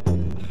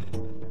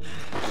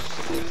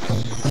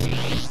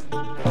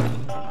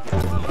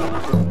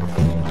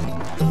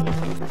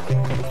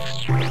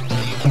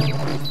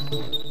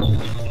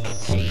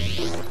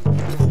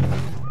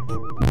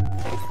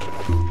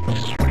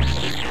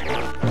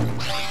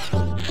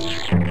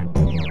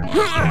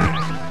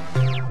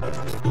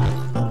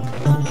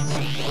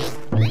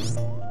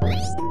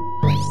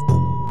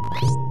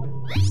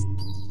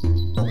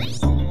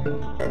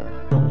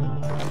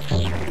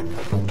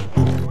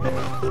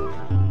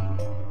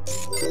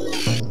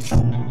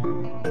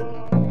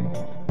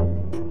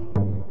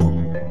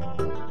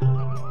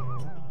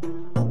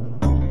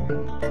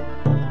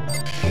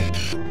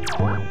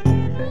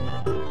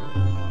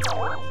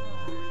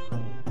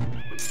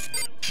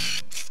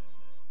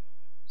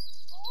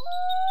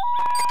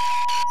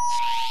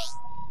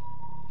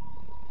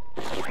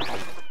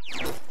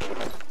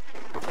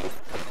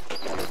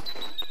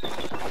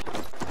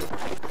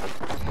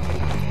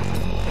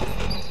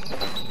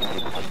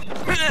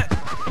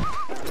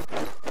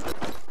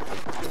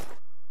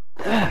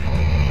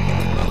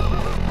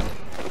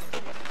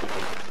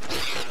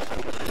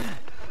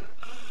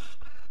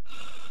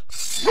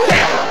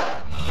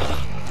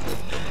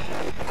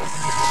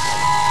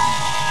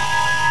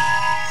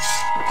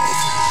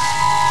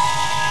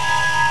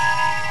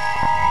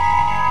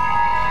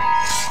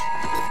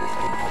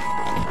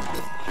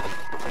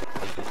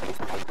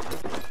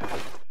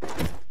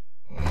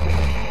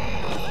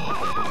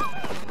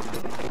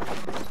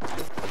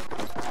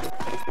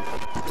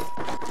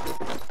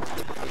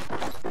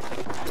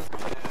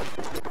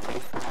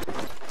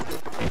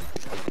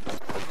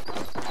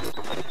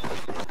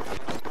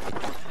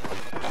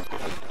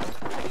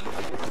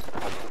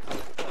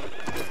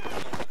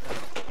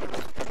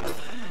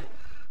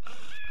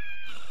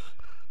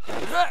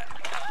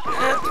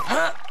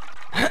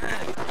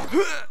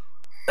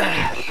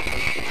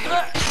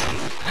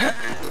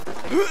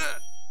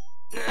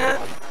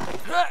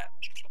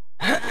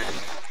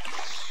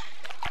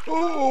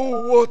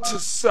 Oh, what a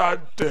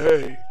sad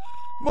day.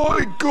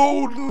 My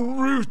golden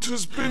root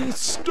has been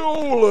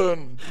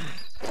stolen.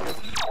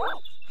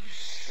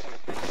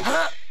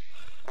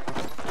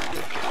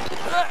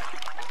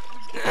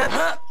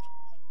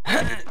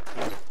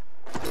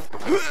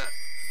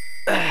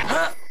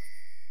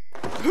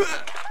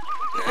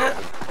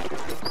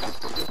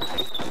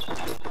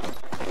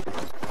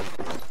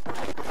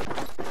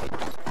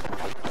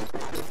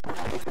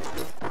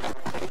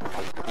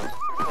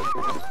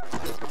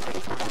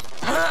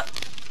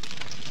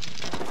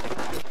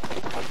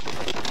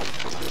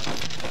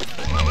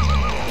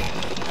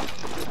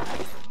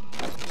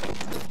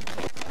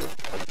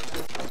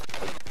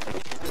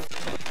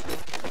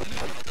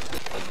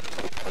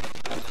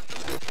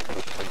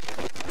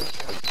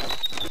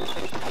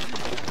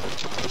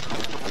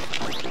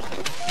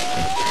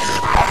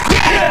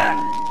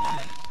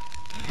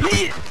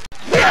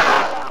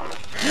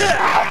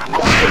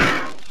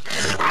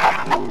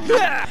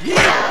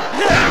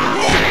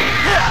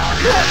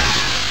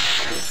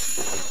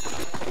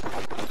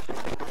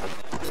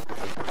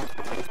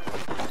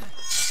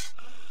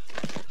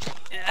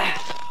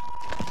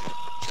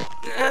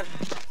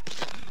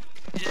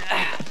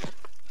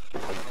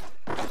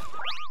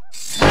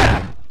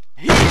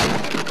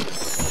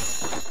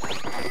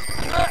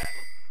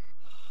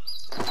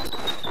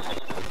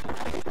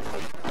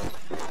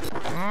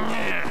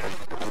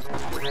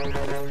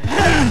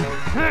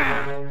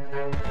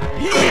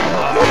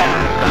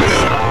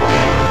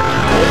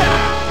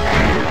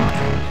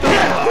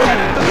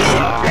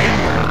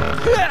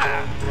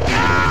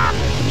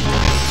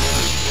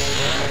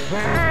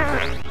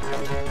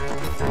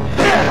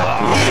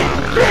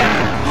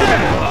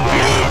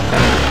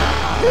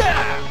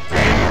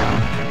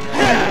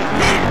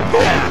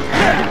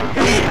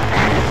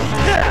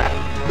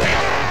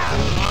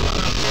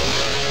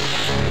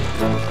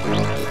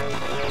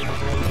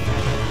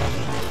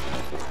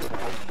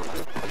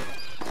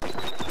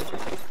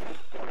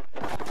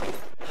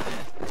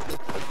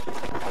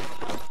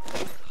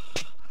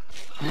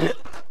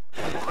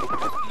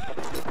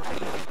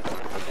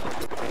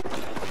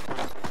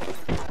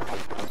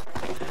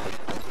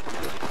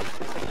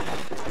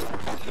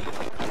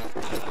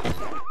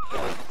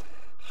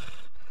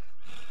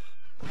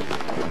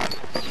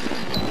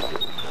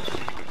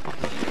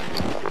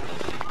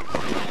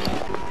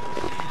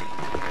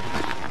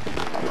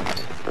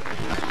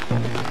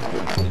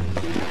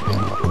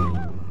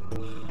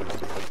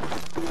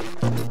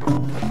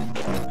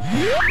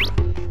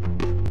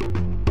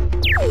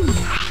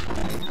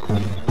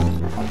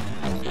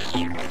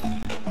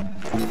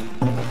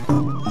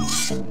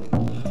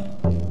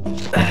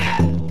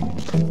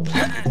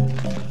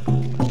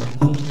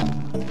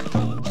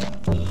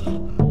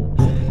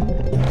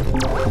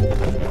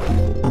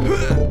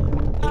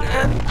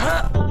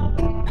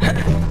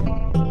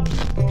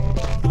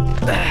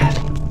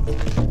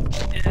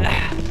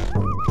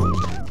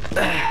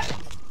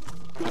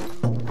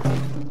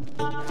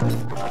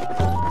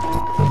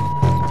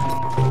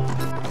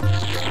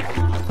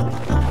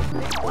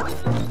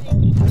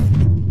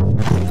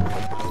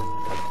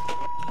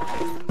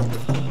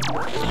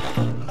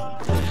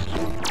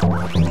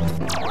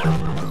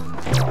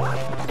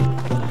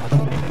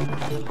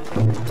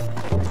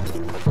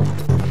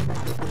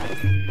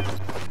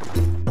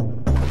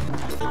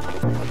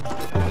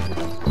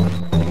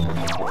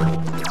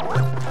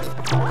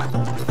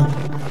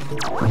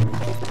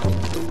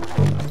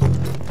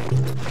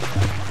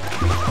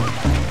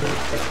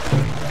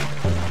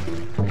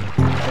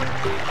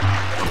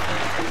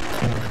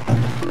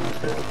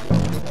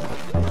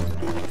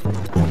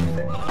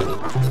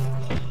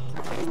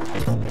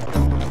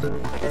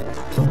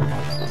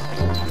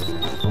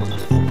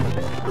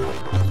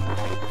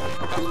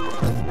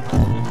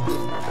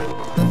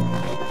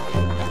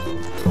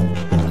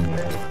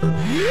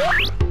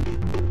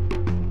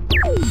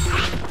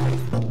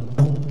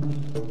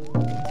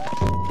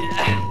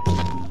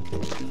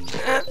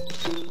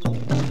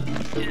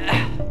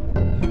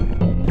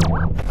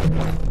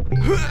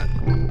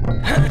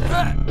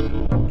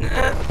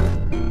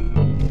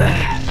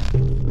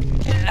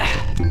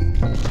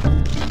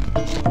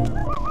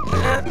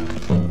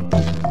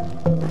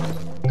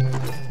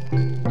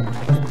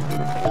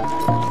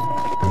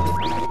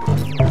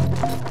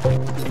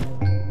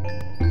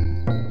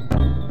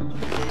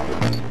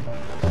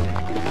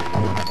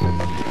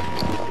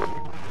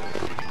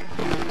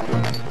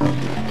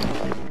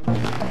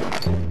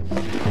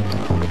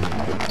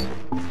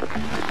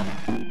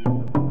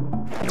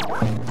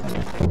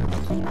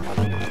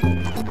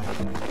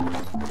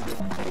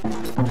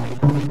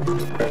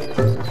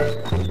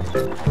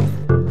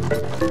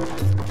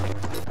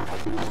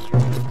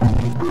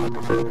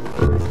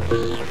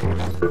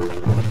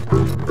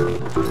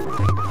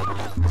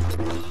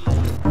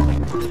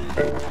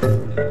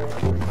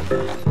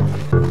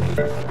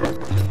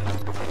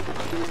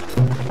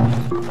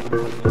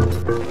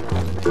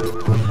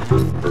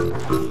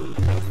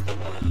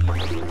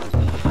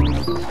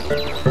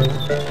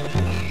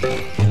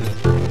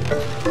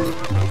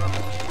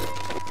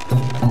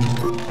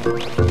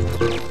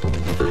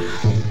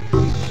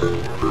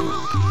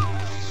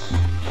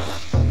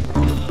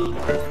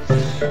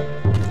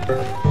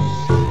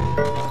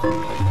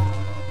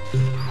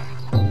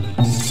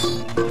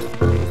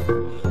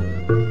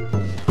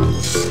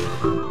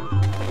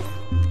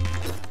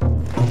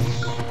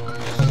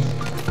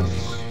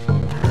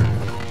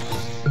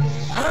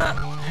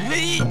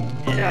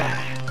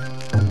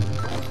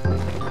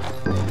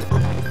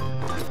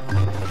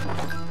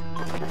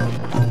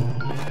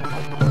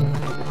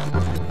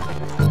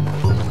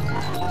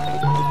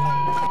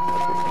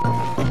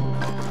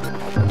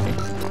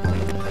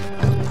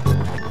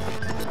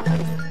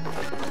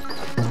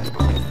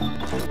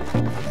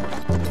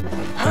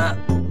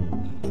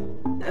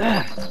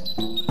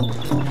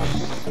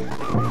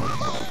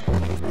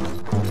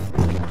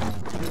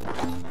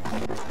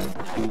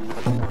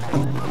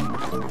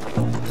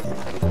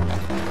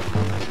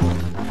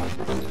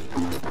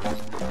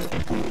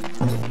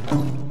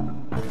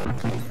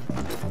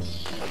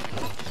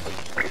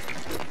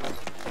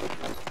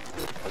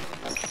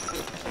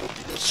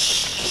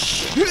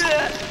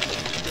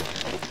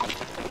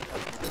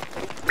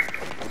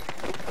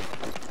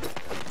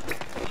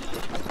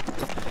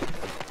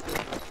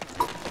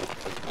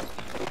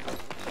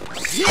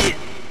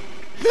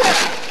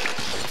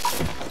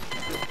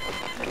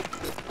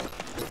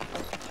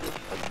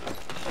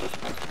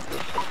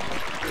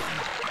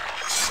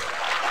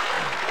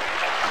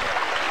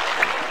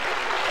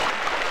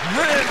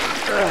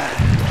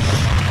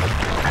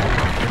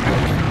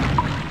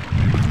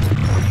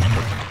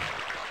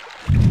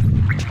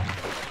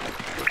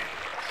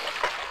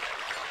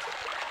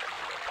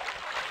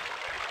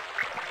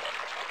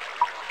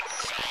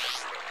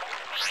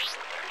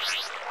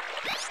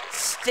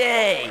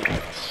 Stay!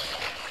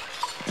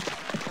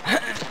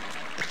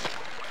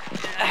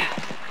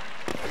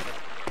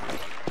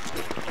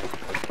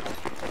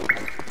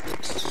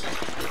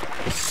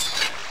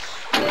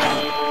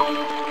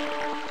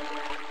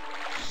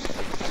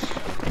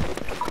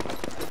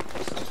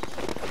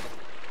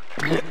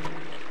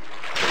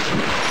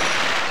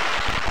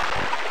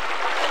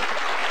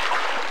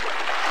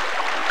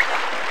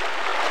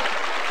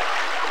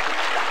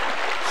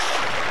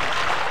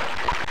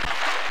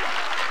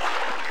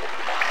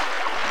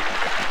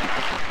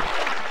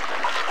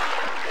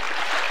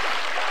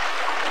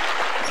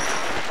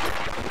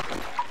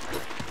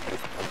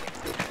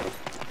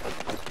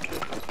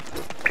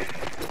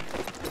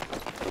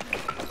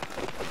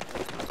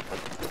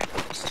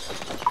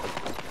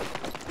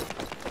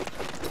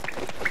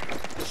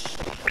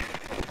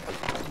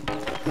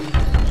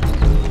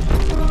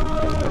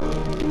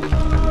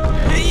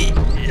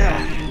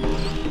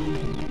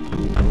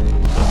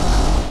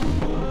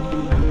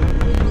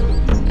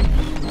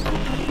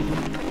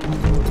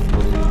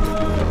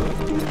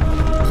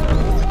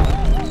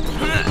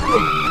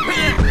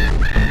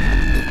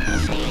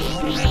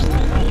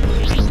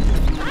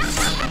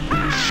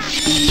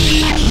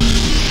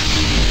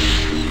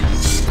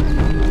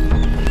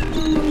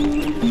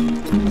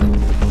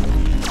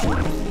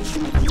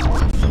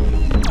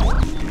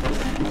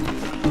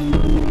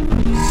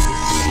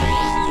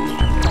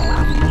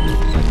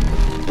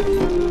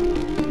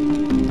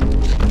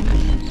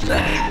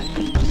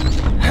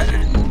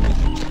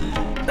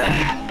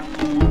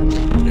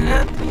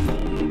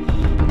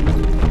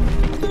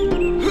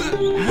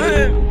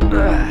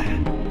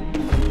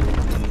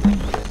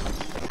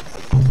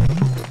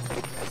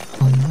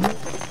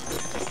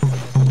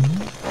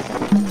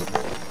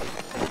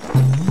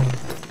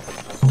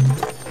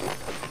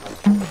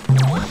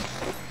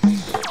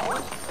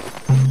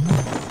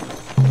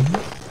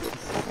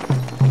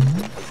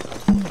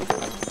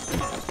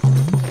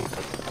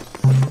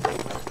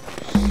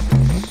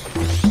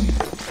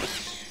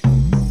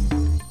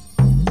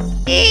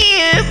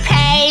 You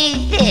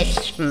pay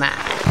this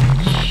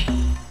much.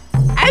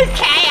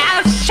 Okay,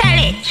 I'll sell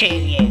it to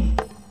you.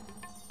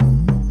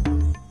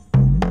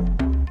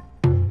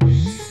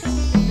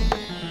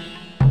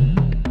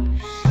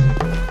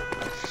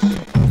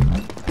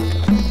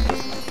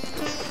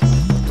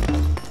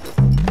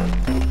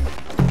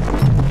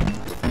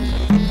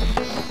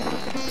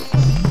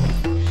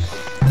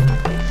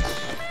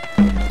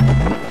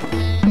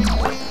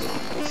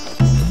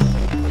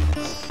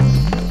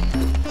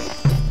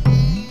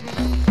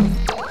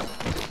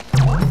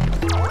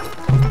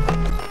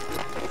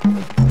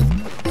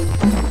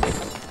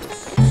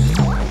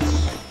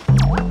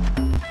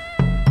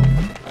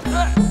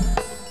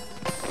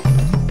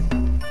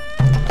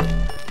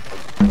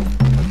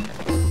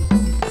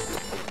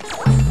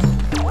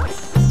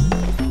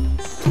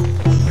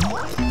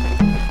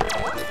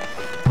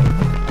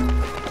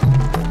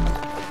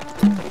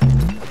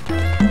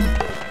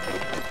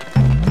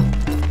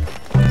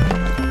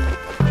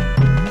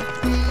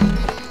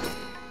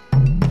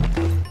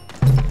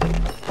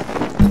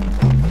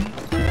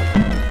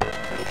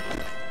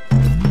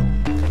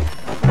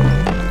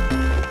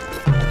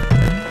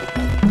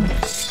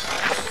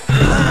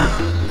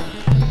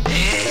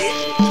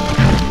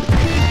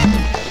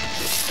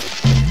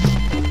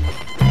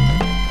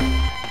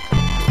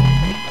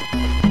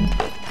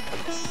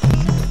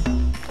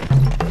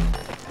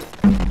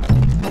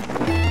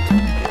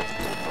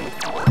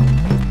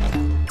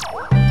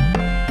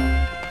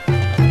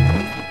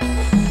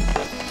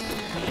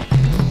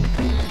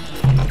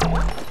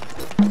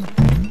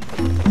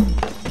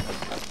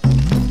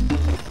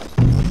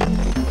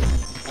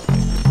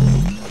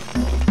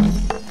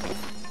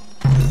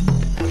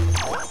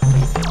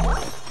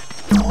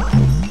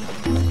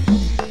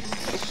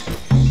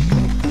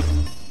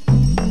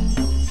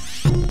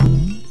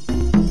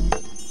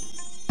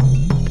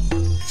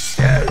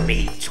 Show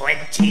me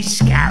 20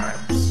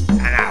 scarabs,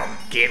 and I'll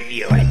give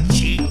you a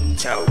cheap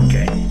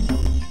token.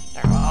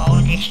 They're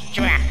all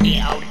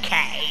distracted, old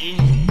cave.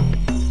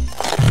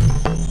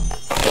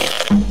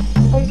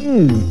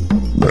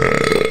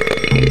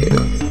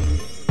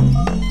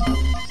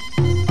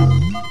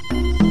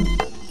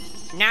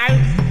 No,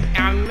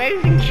 I'm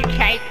moving to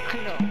Cape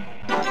Claw.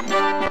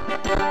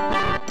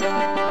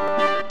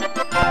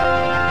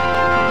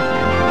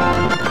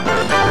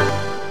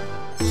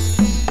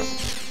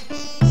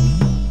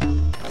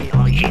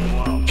 Lodging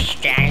won't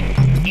stand.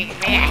 Give me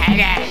a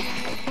headache.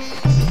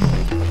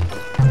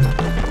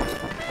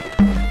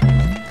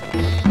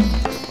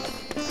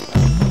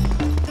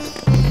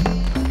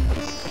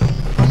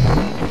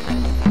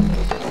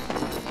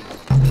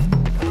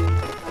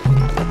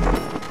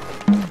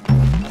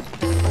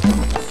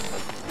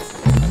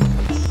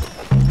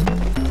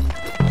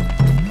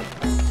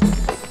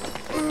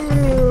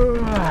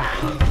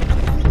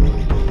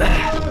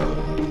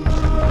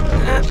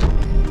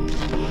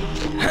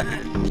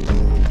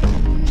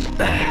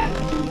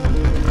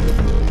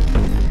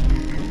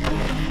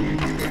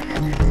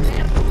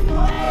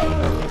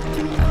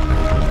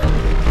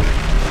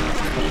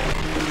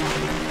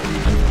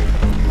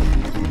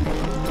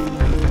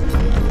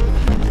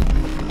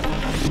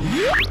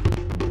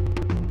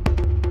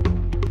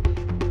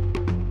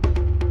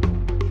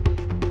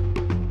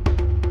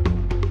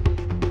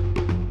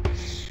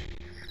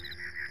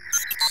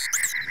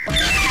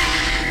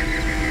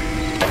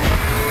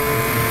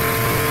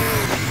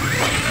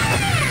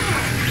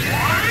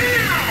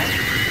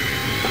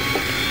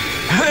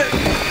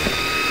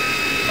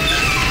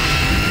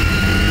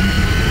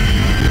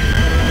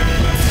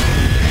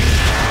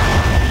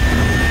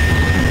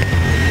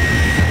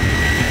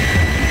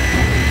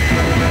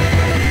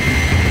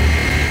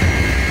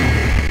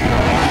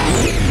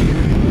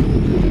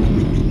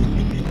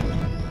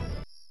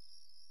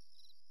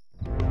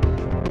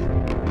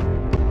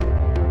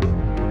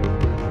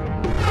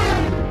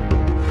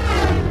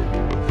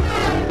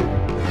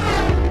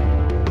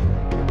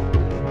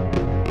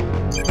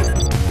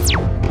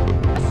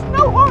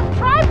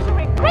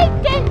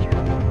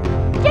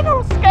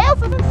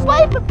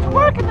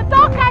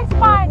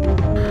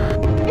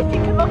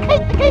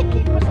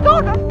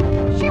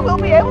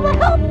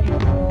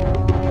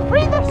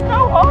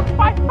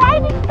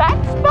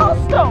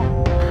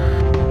 spellstone.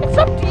 It's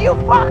up to you,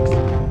 Fox.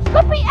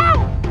 Let me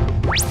out.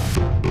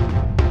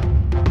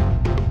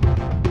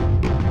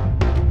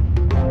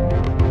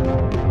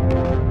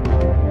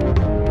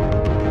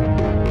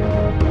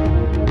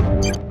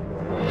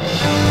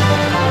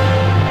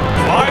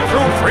 Fly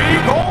through 3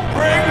 gold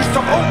rings to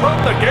open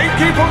the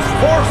gatekeeper's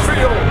force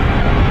field.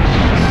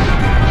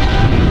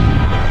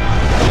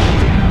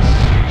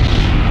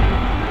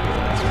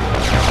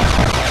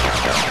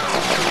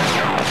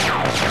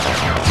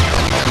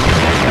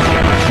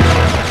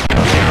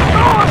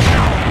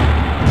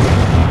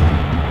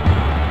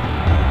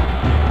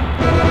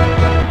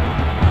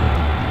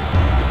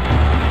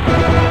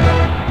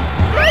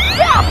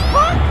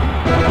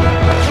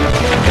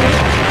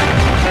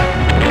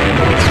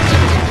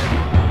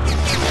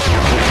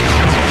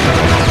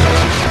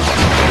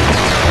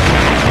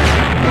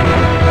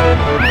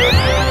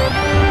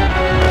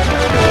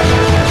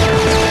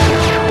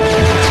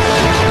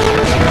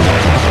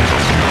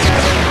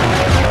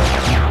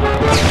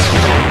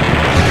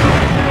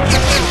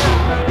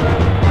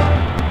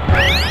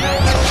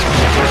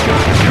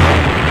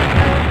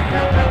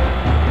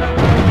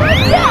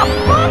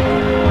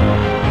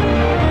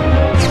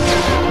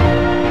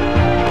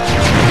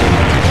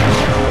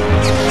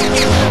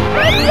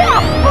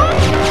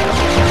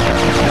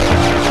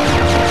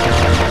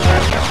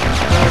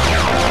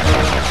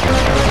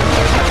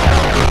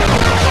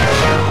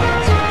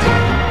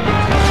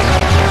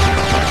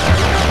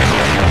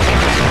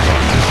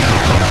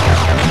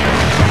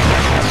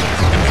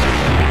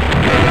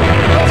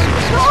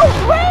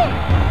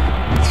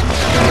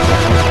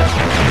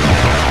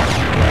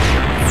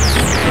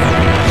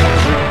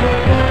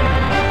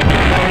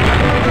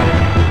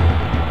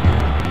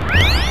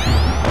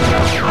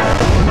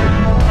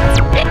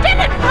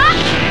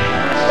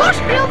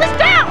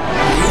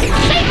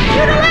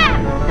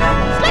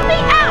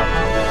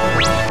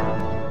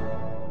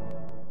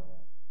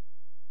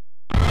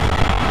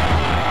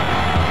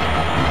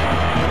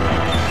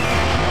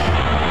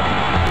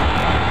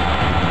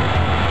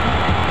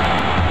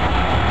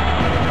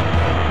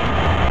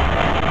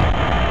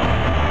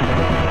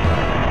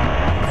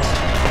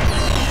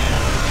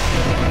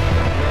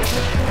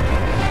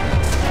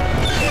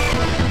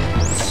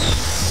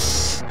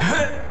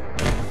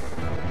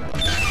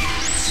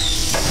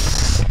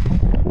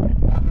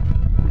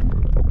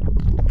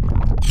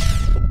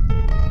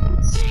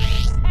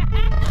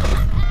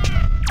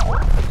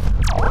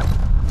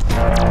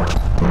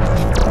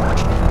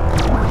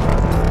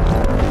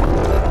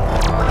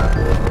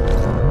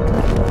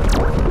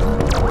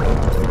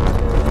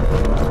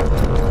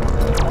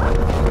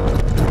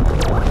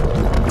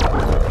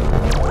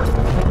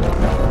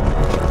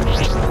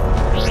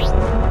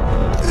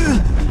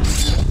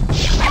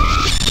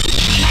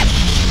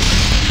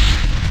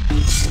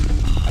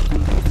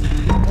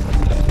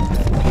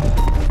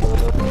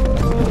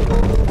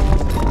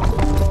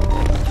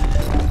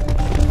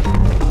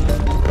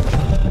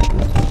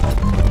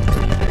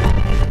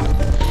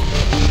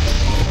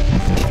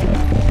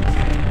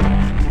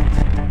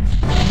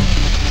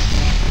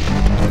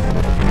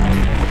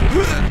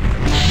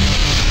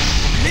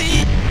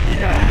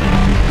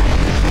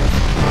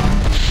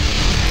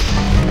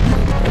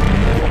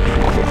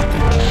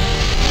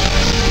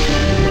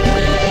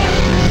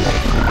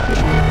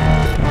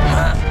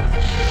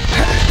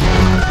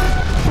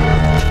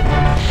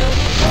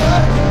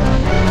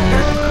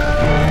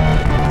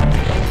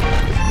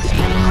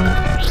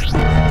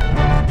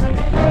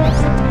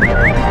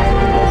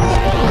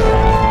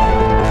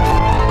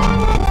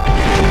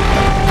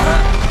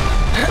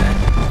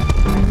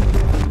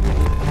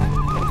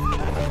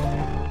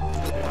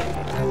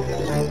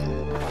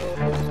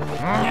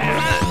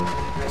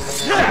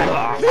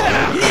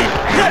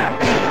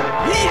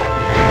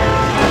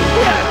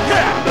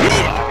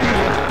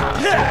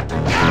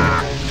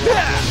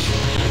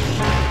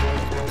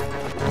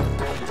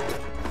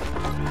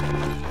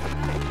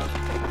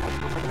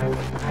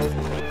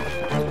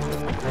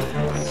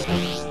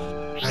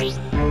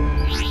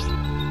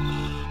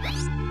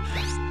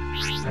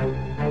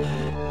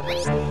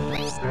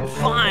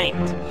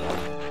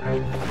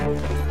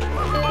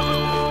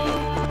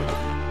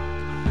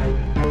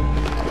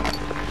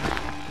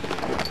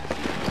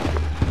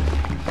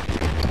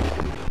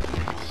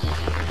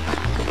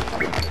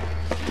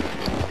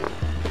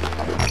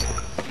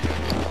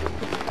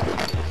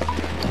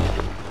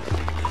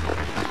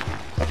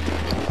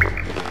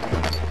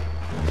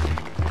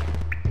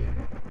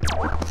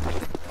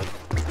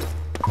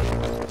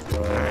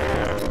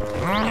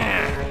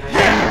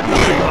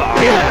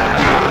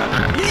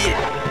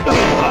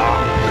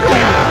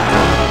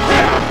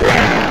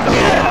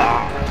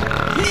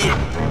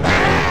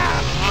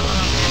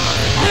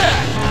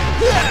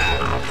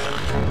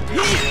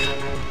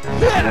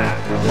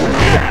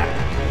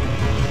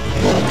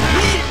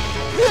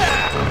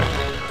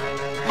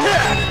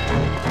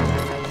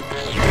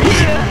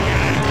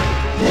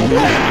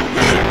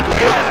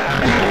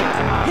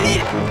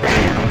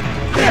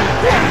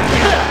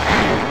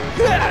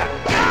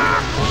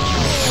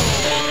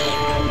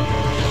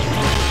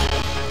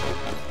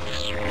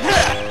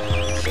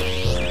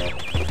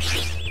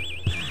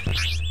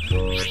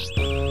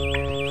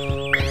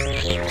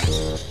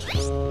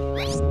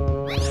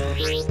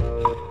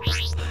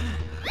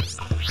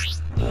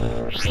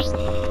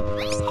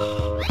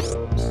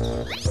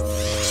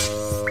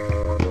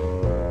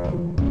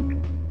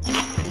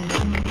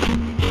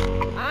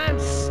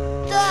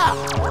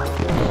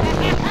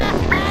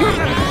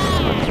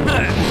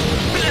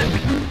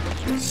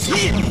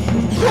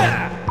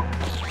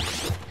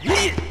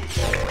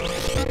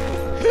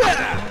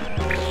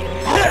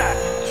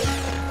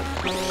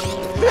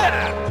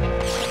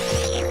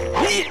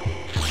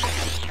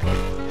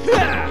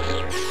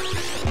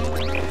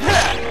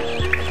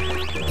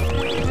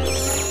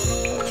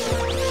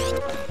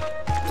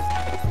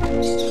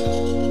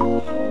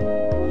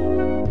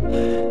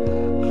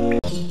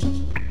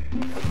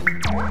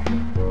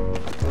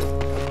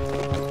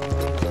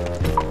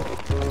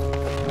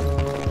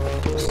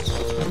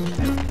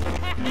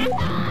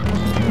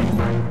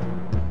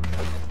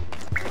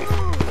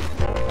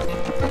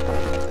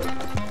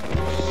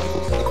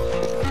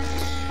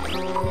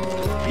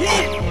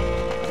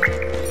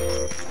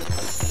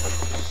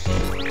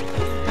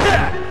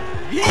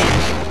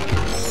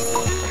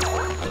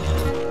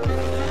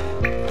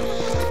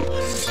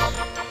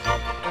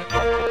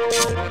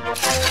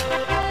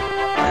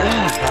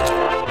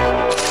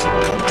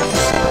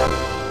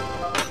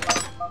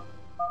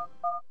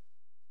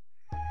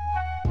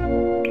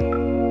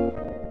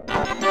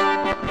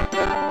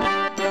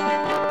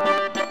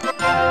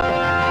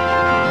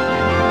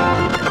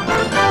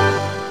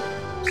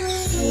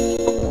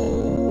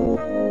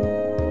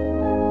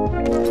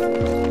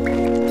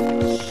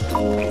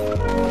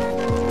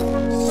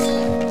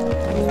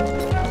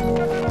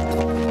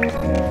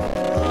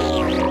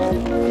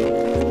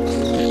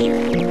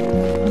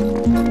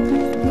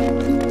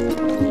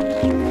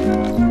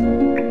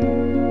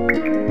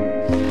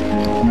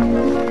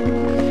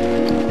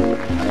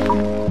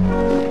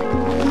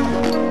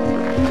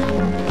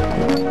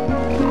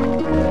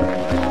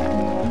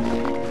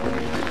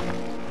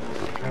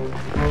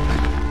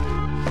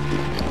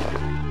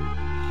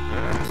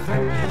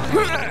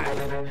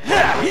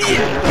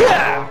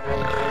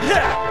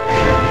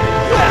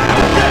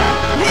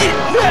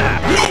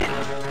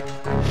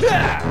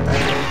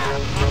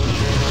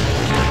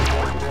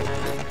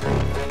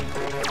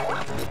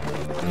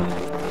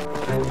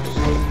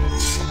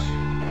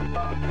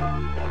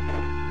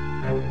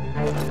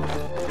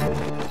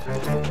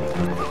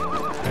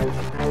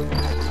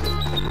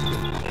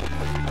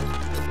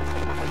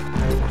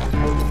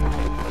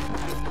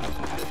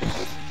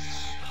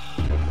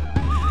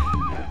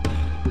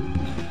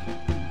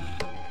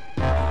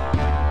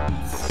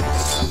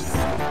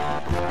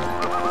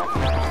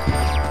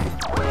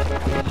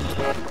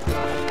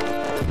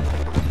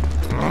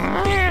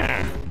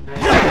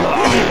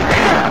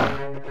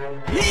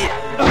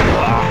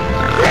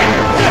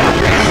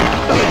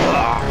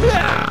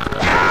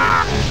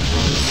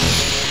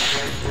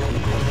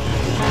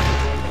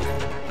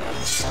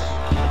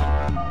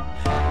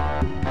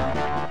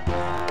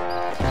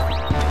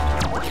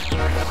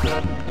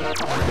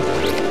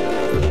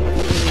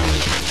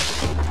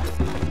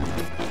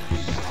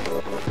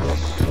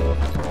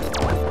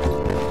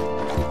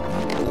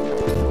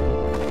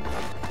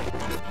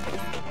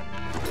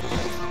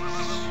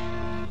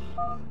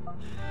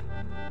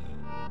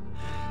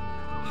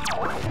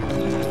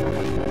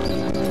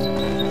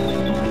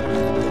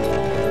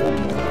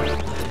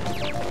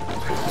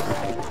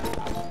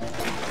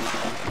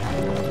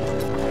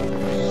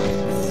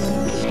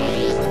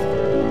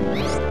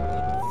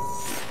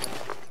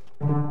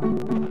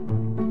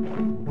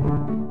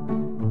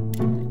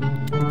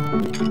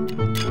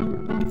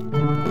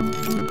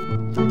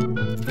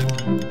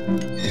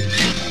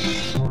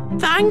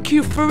 Thank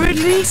you for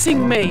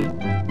releasing me.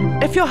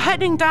 If you're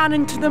heading down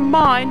into the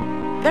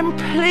mine, then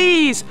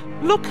please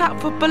look out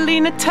for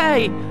Bellina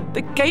Tay,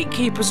 the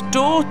gatekeeper's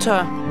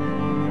daughter.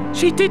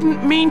 She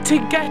didn't mean to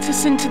get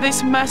us into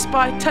this mess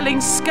by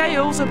telling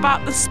Scales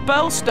about the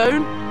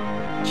spellstone.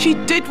 She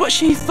did what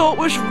she thought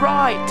was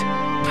right.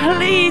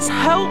 Please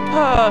help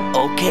her.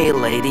 Okay,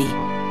 lady.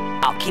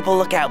 I'll keep a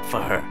lookout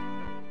for her.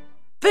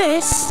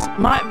 This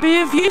might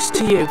be of use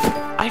to you.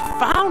 I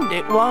found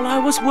it while I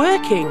was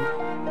working.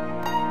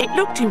 It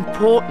looked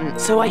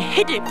important, so I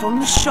hid it from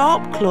the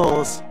sharp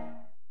claws.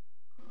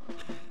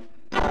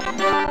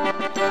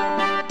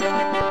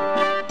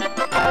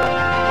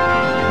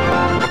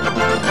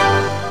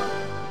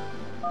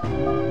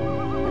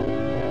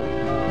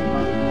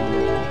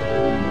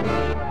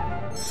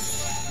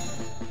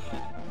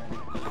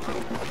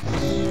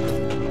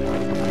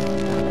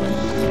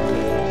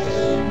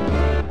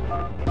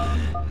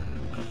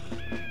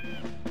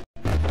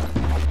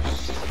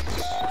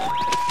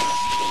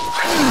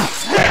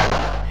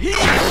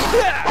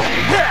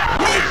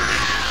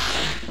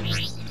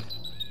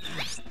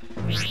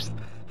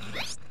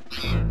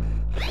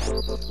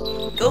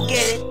 Go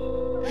get it.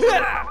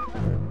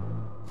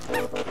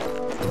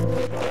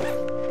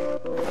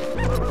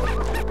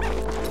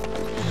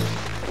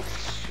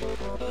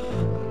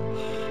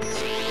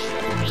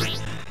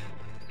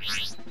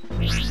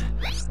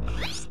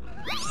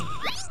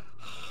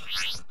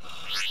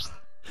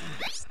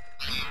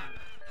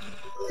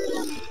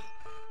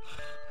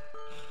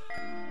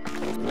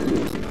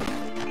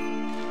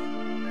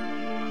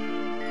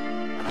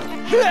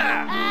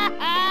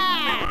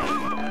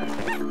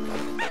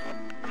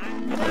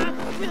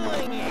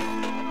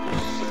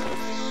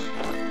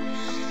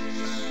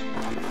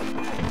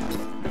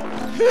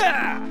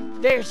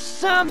 There's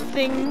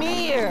something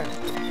near.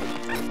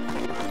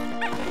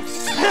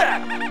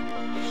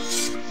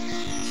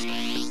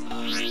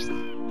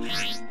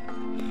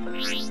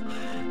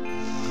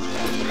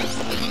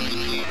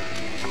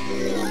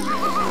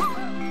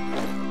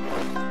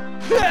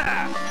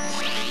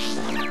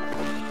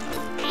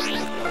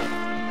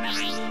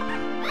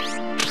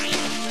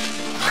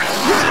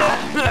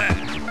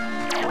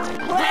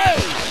 Hey,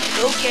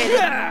 go get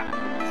it.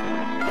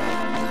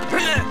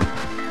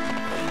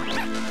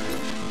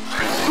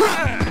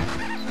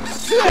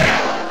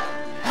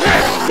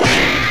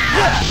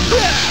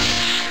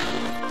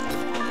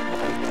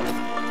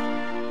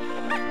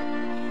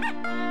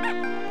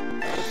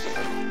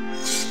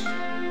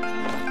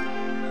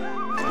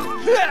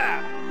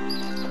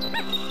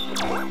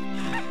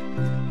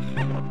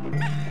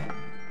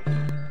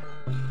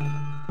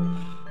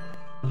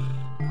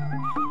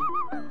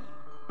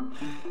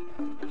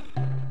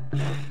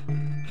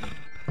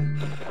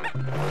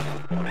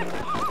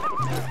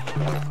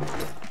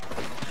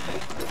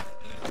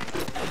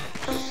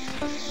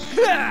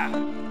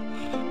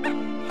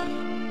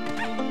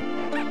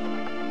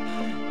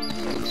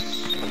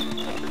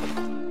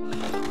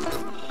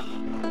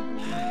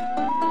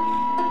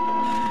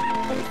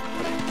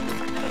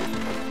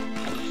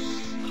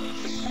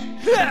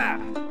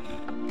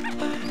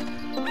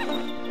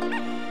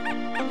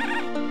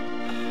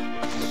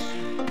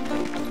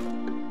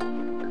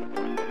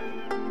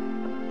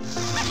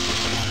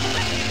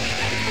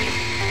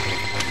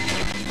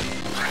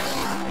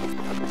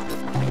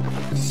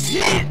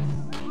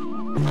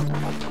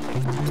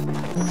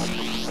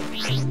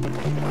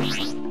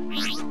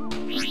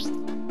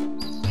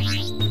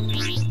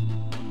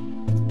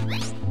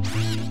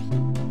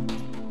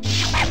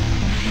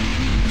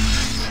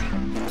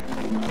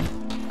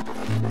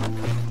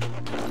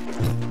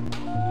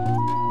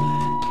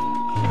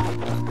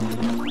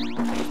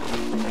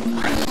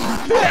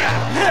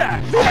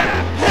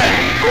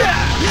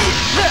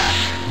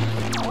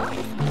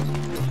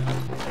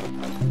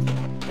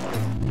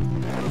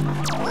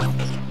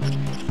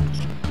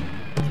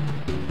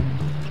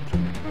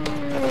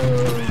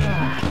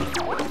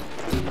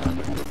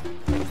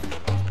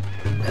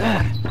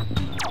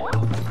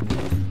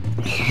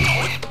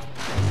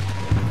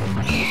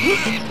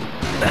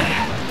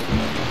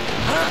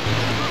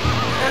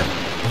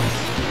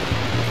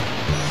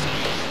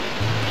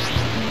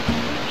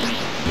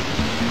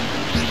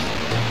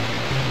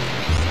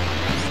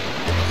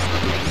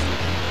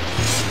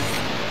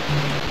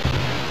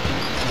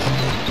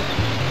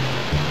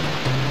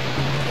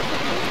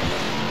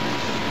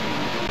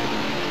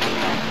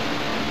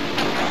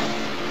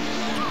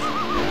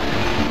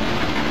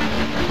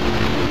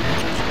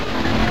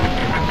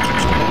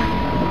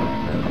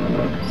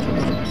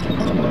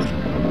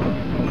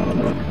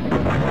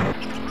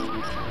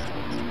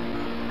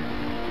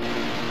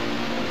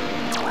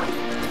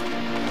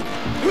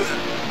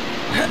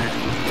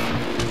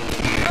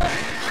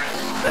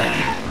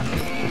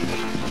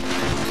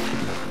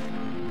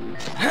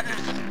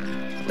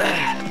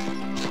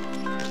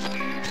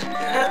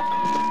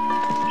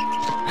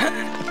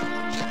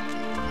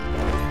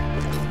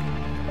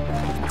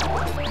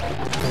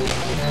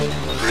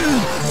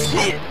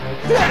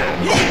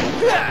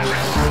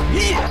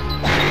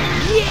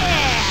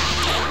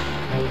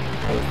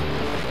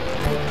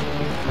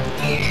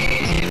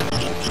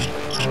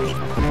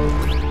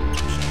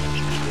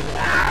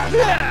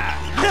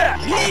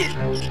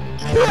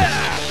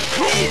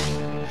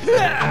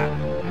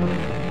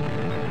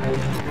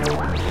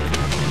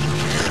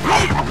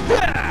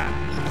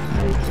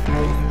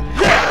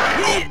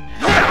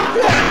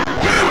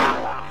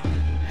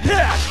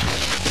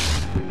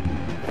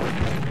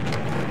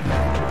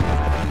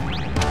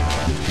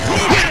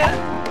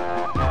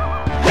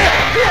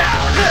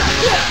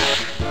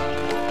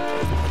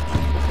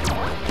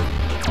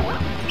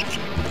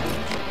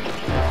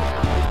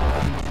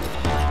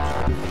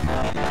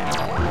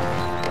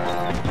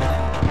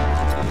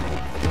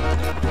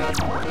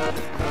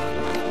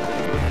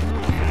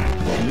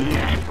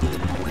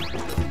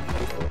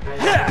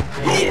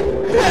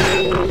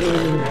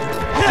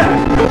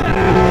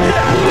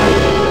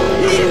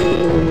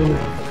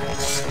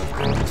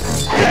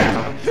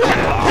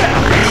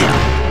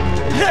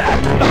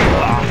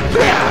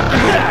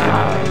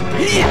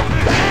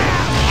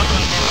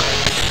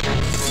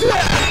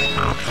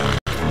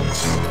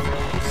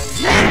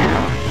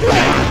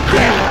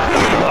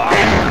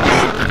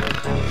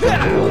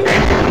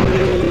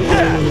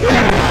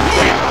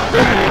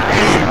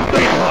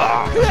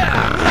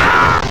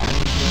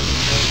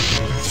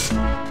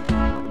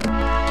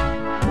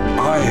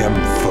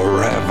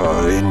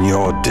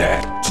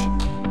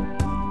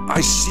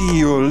 I see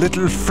your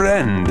little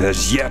friend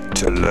has yet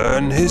to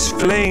learn his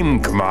flame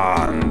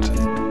command.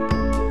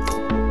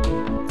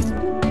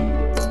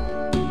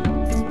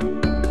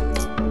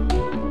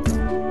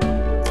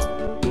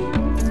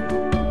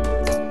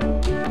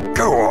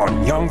 Go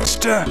on,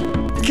 youngster.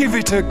 Give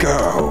it a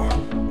go.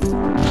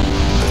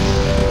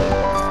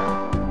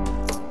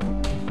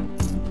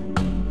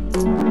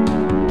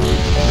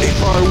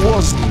 If I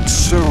wasn't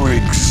so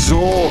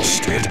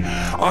exhausted,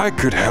 I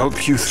could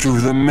help you through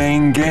the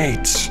main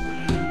gates.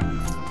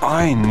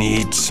 I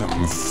need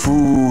some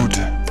food.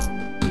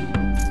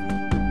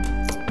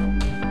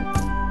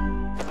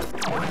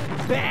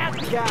 Bad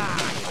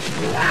guy!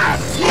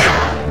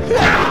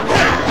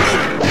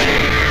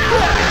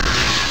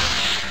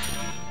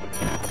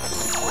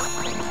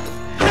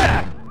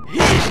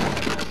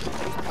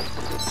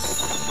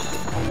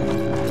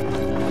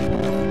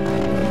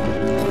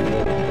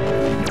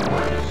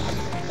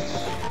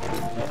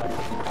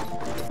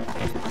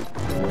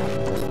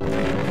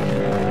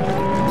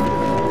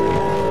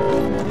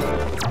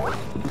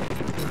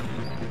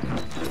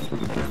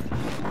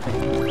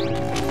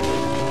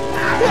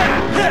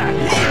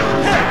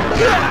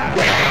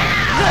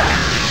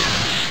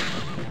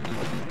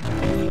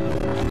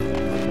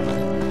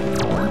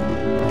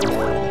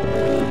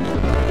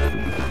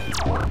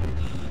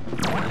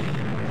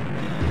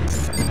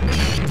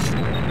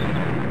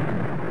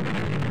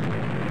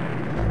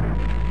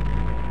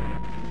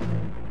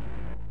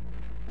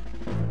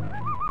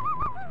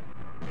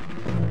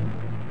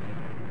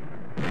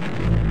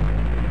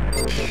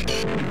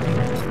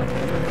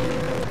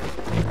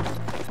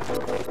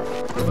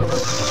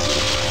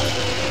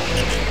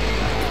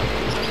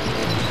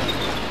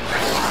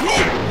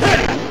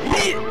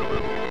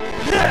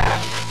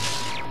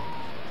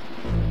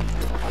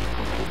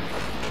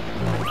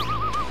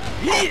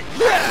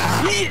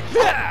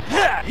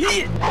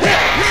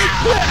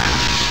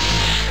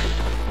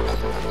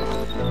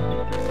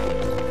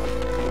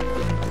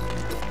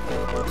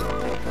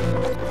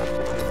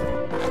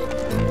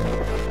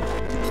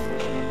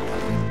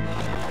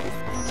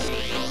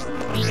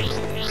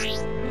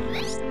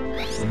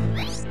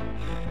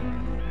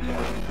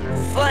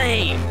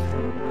 Flame!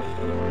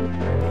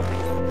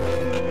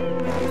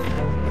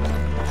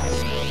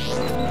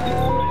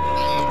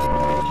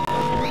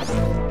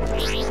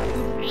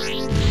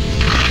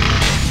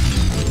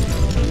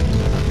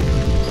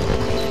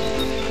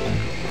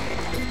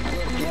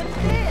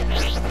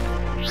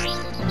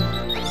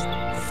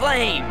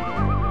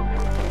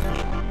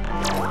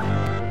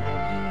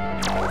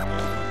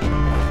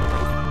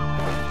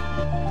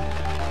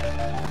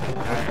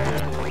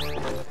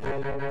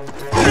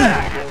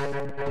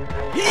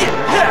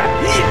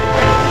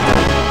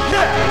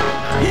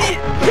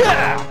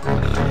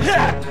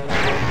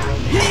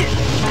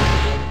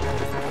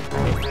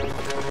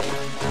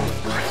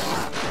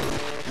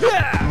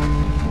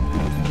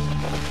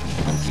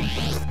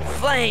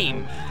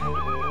 Flame!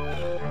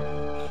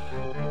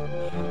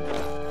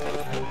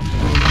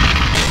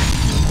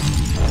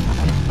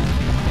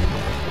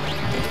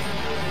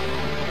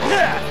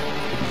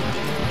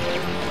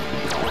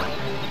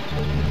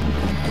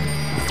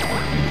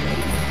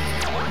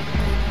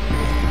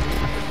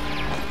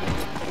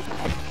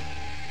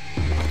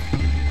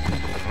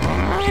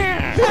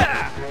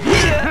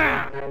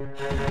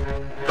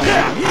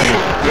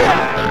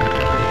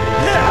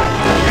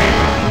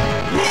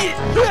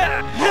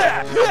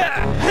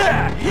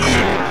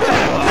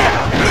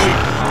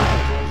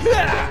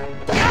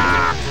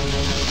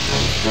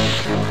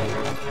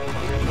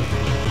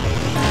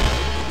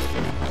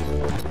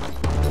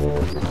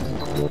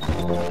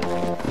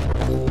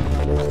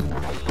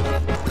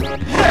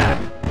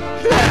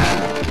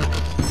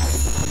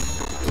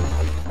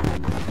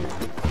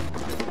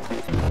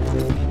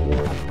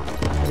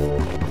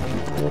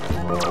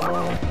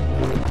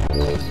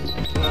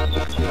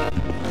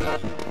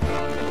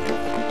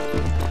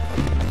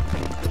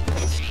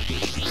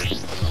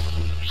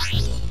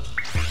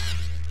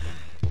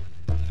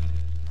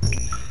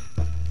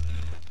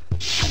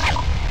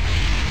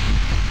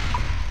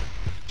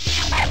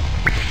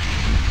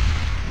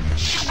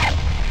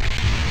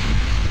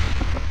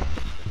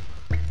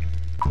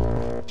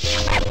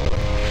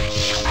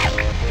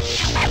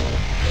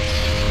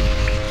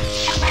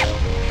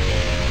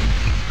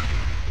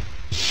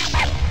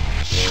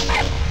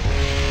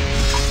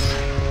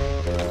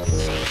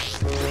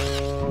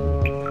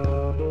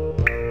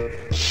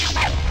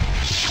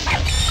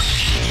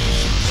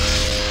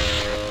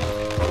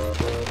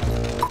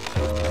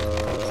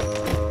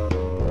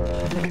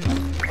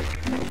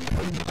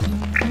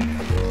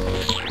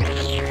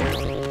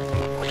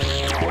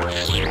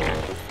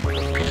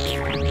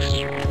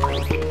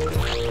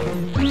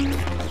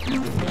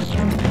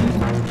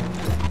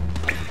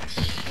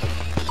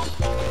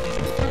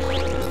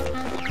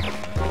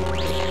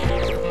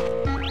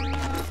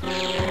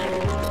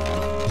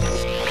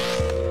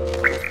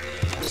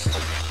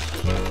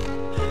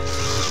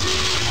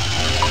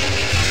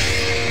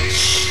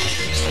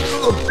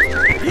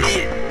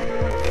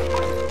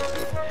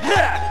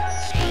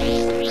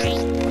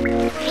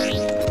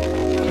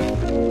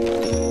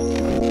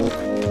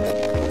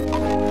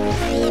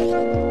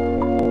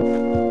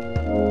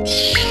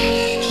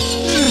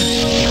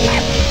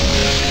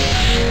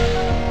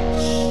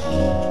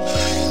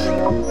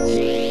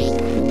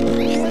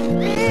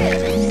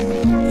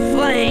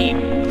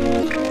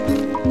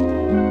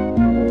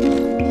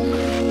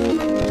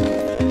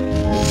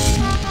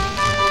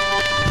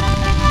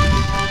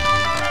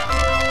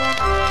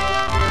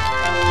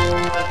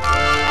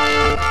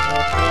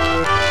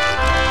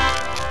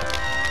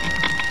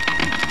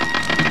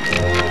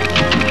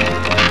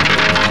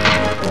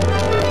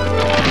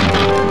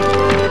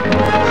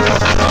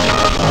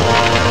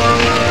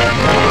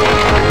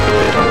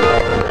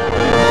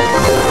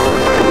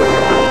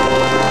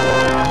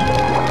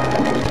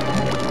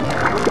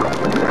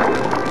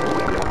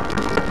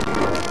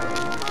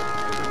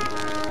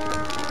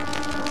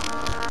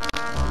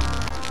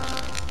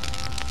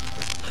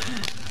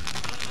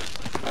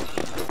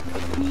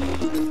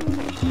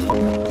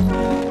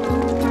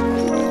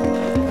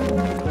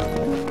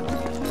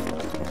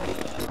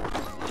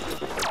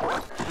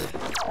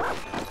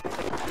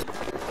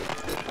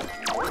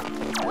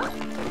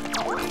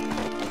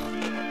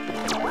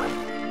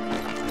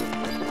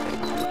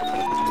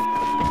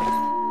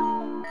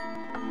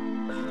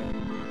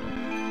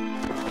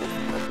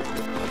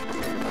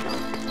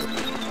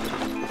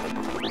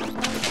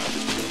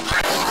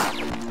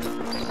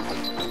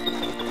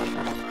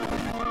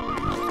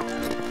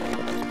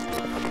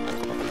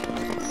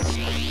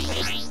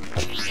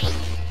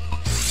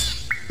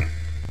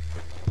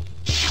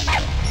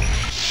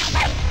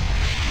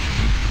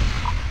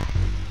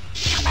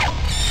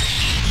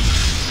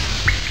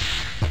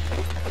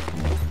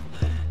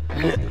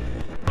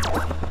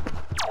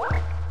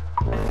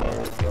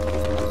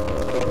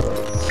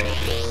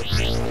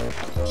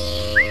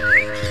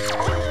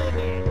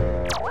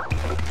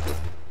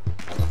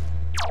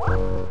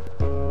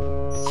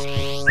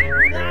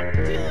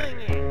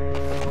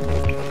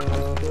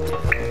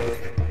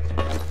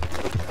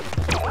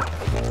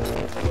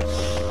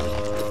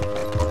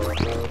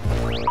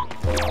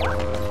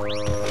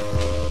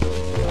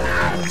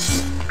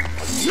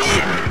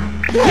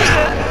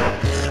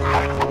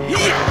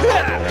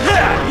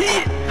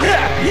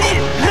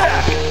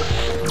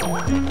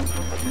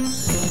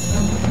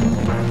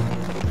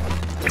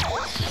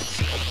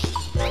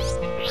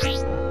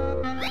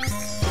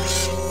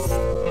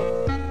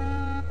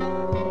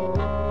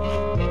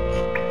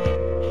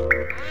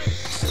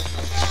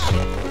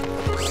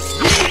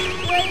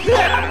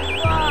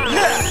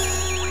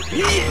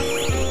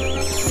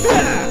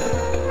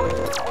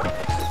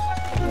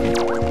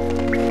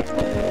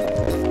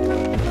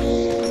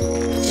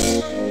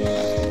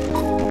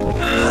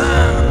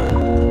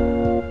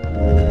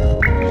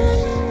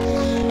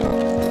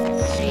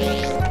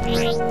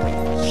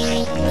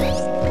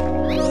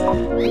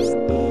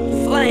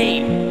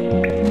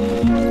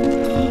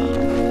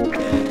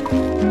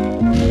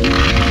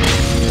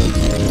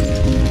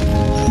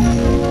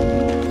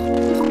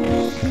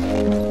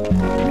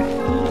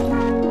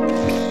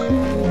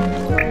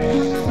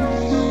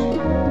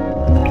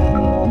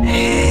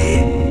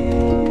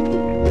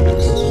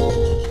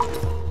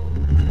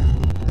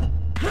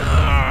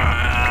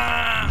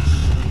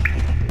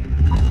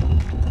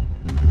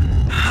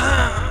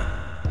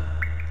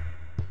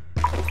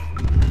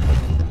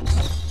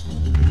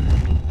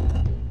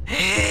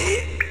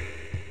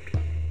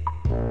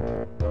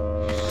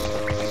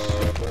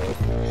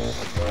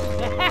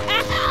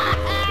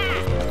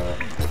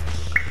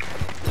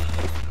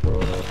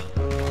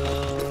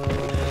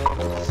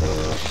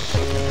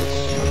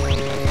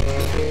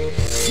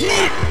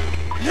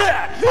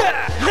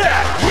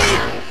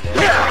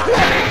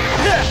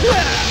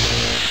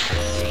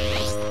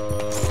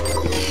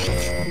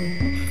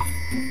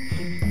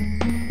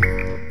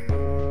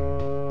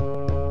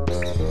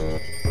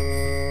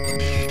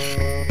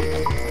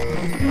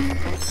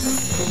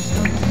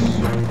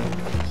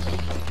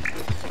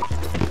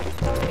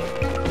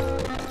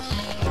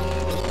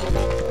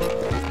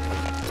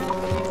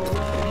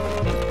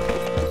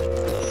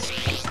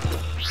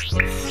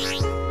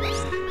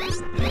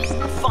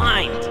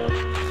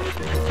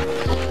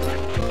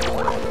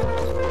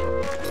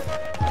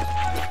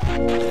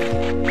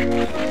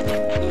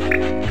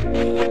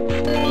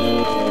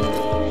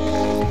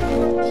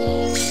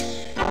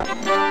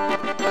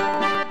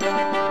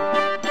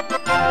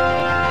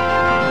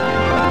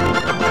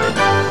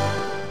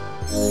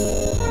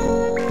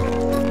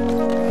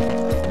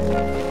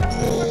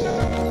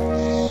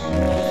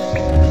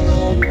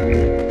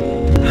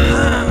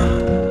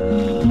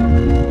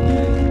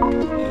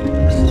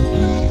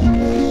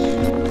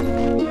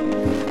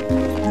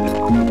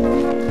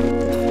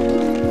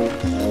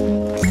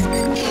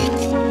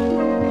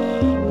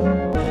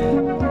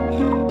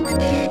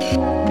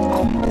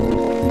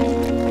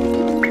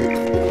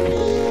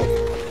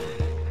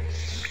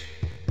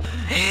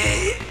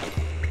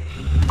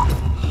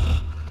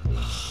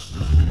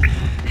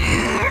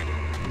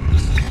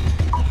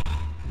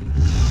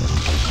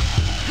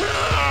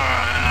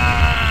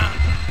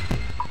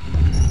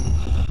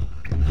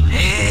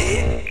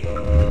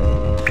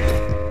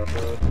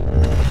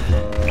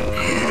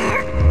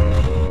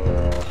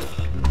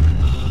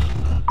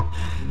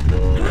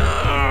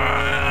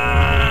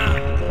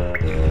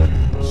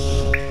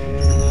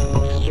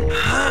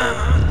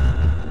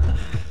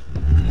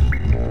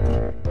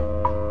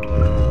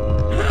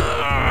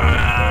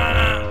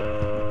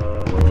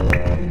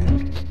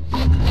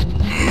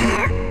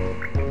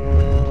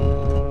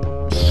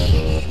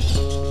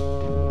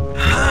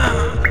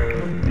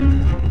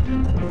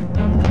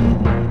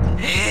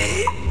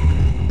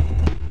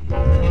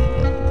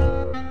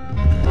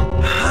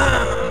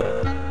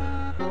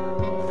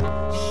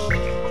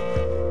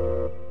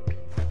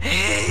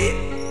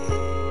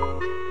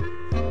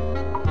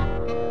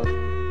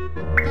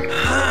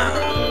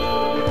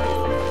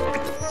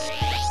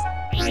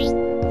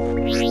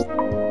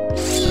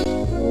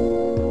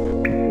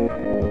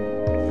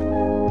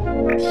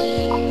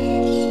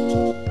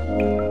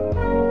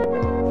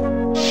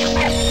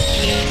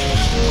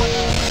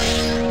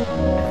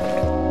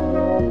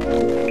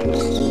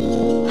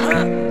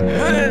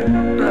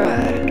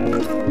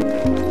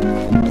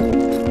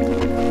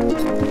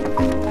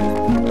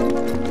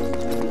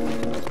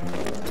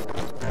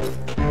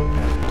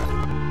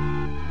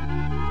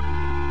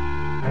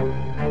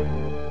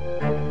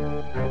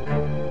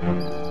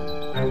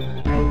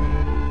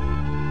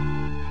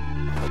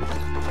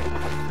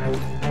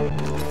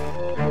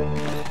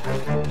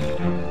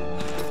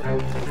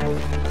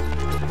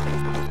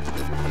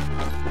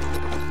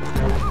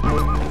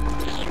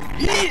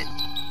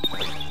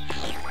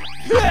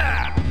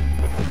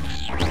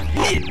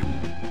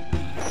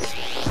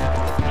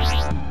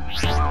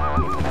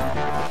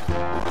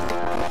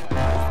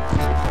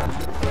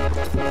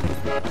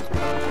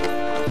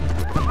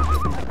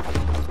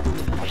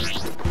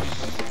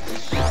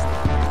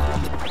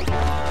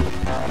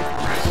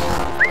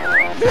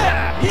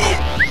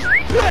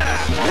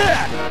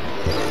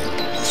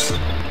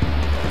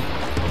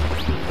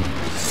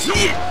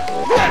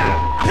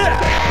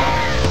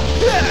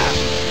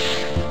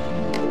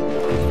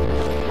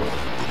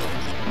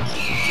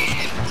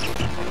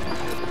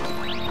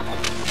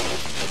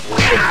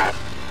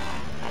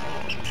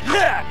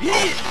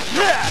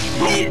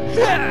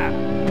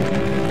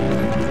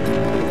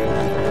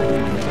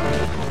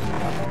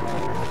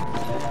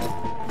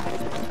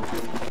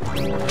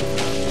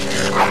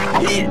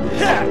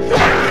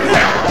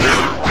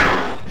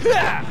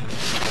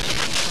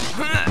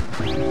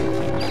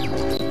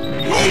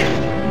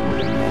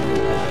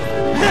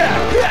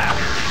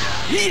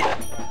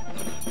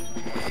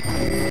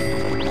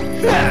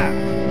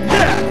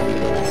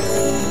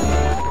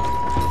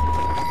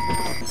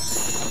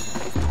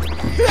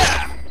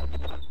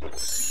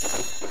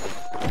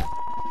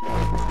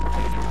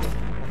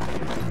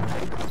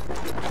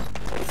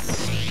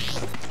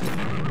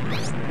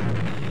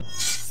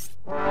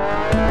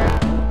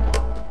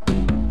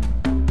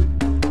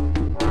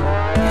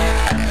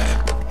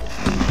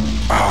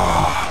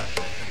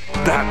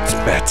 That's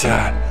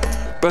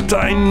better, but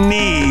I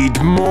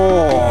need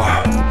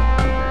more.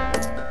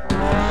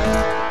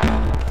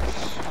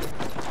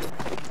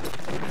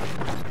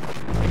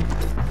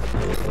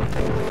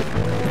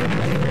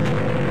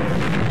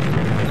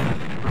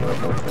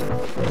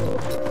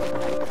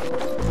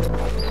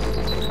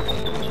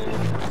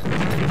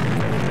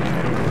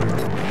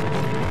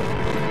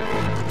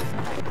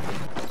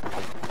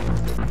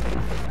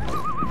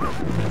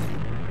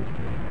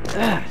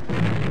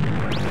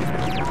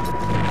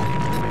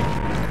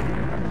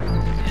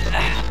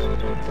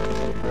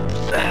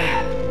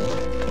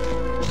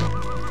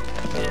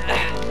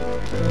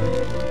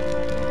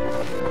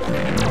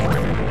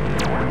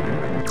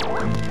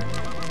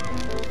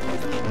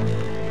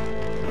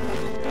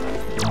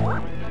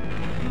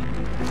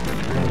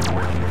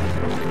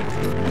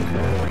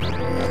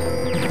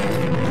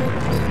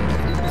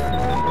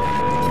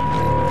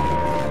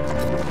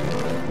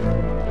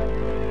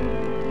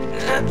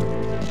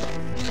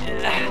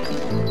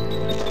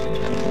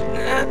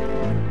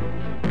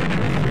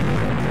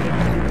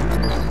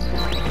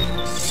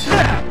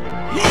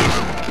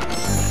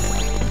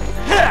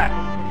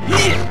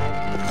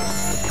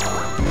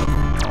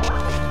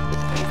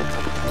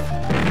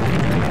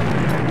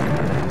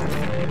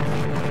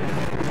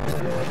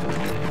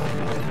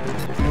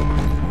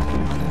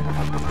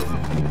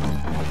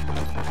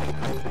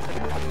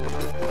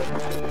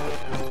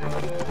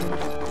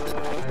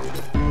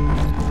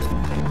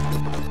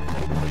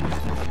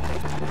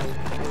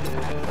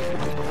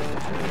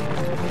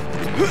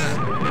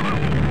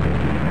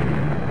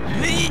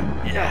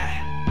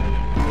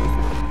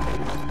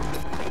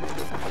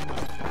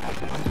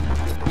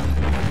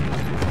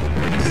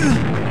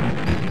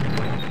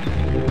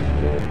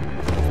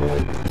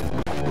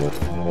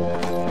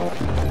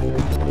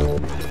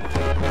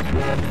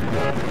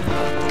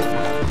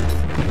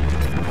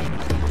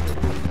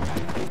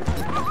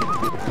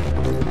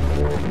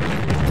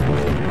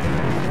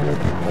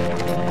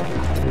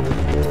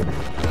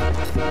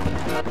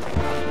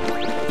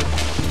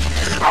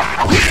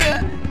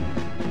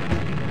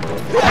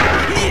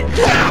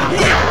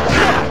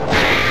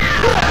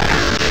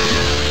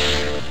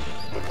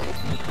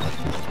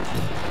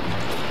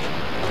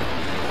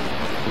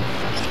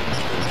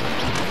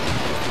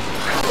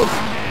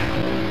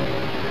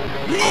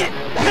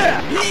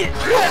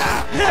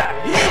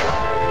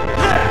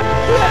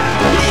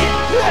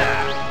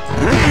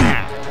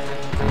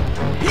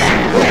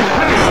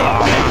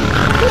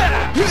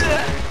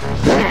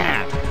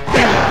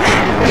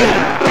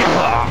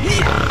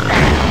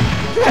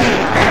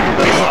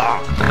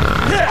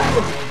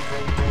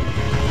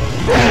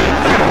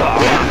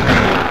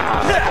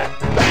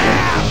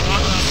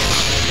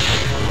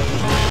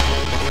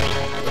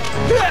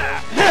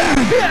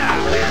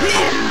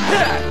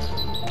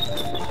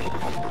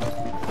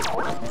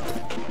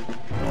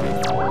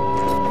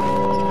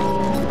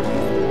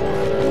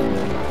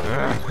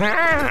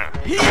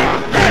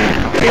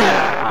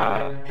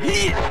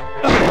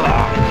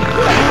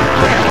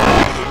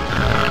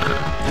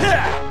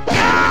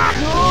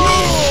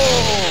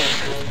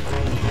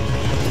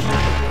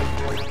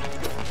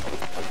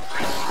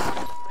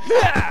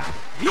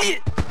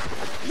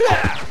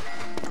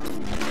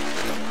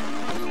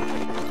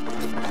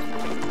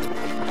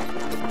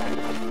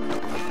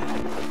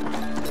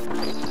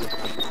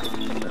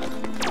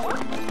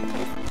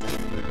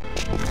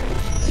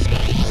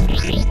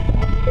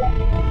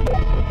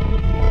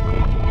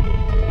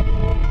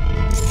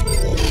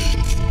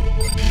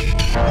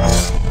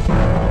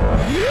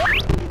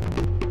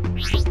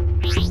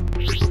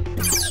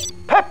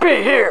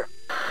 Peppy here!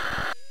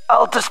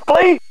 I'll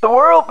display the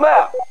world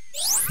map.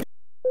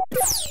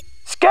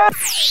 Scan.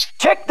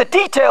 Check the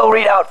detail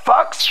readout,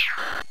 Fox.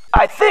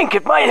 I think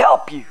it might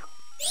help you.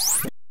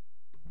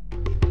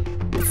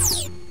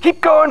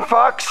 Keep going,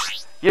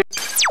 Fox.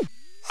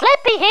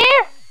 Slippy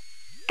here.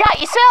 Got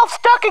yourself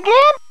stuck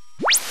again?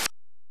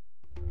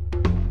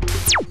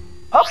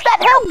 Hope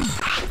that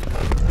helps.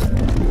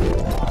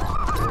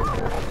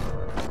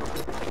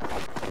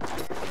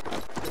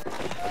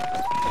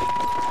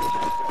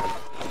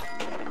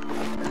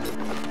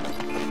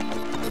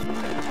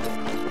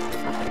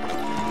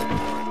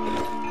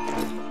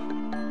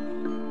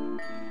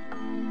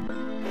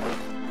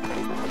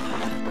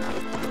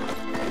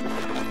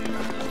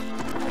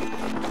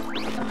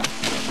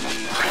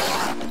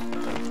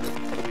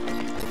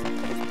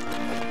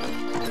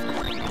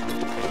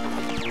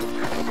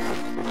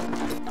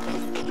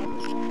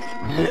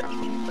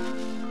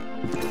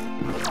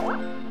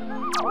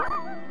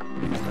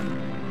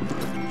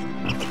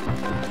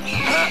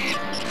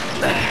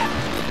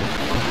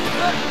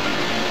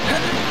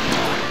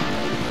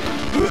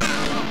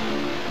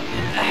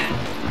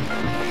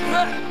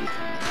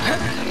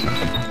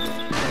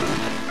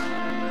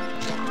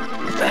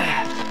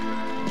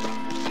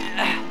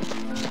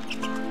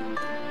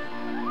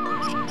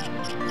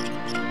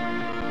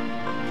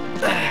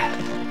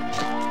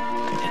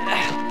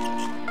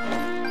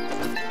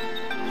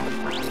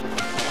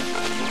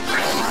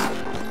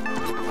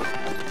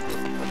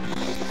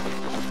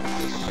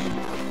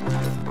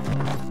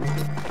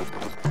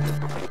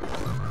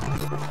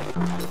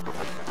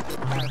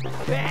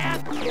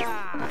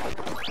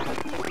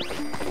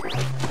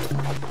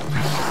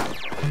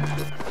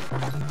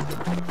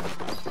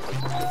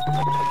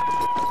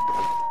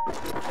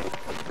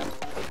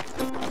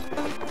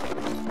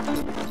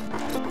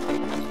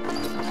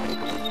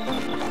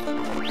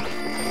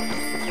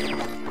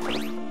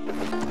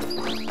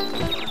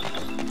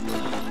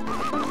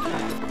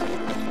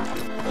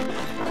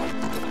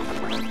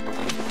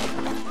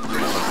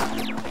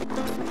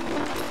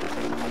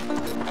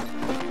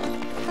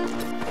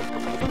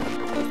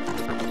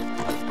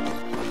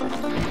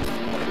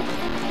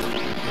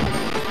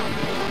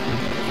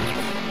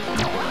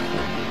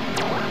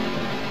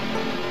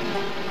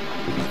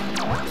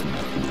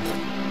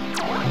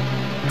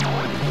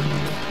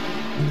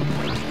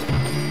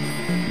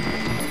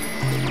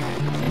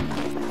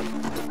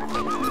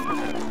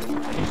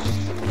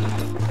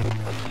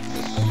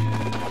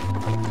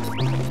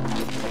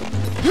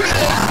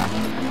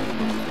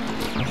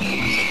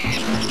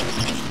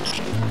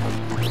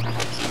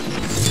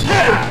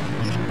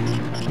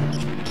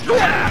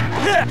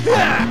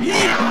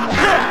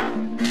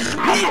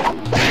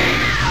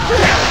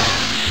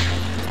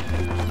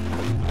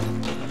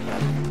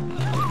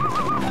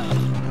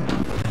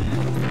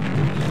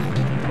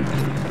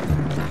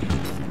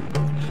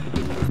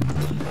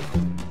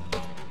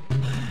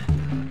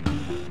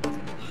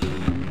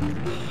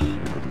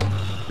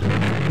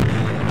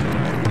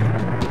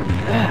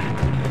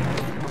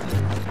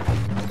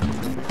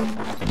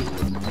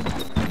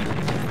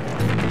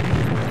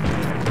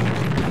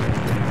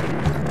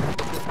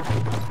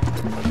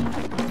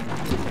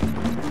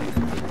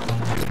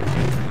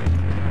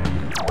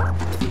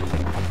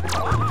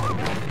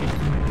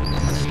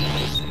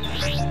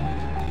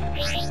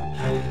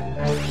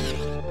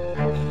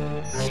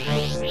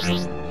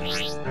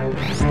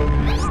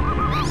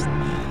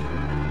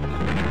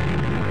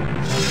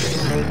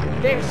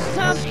 There's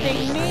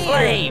something near.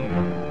 Flame.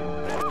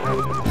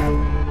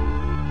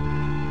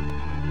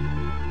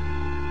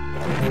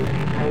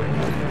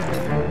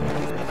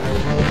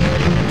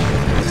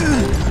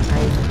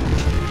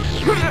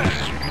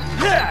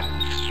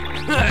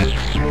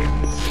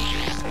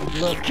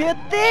 Look at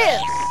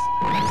this.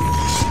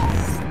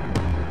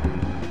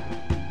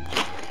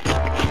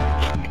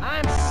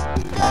 I'm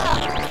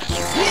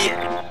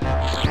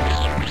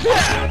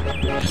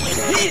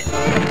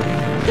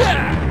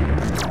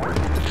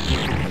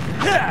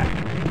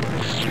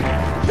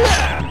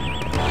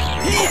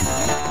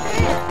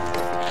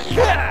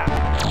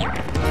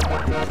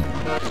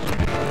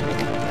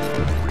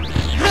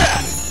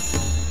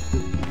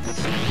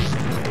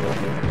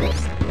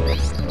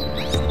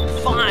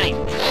fine.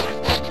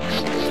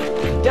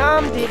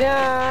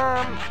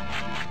 Dum-de-dum.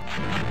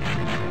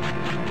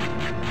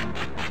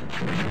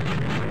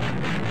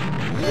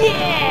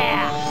 Yeah!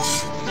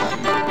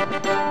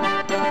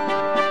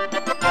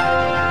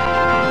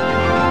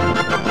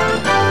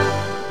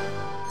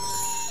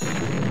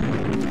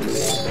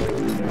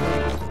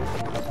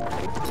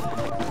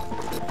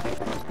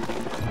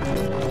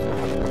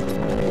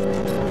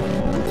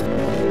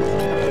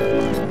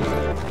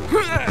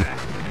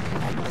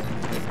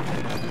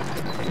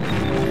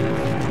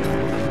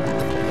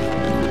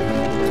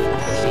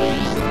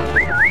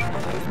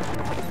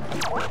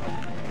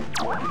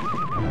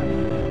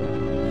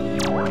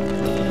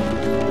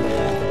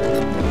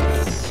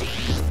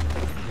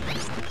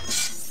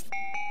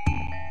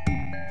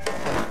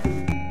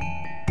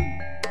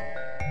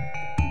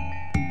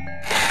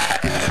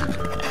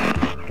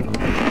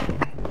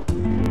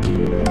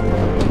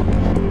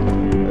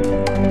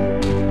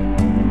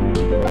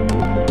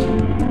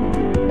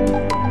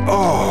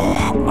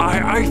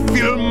 I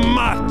feel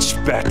much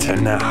better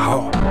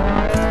now.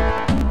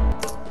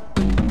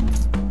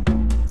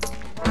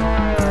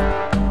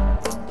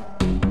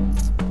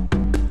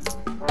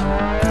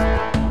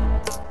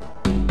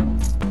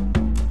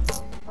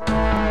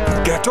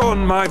 Get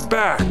on my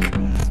back.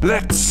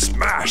 Let's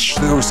smash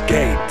those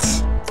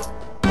gates.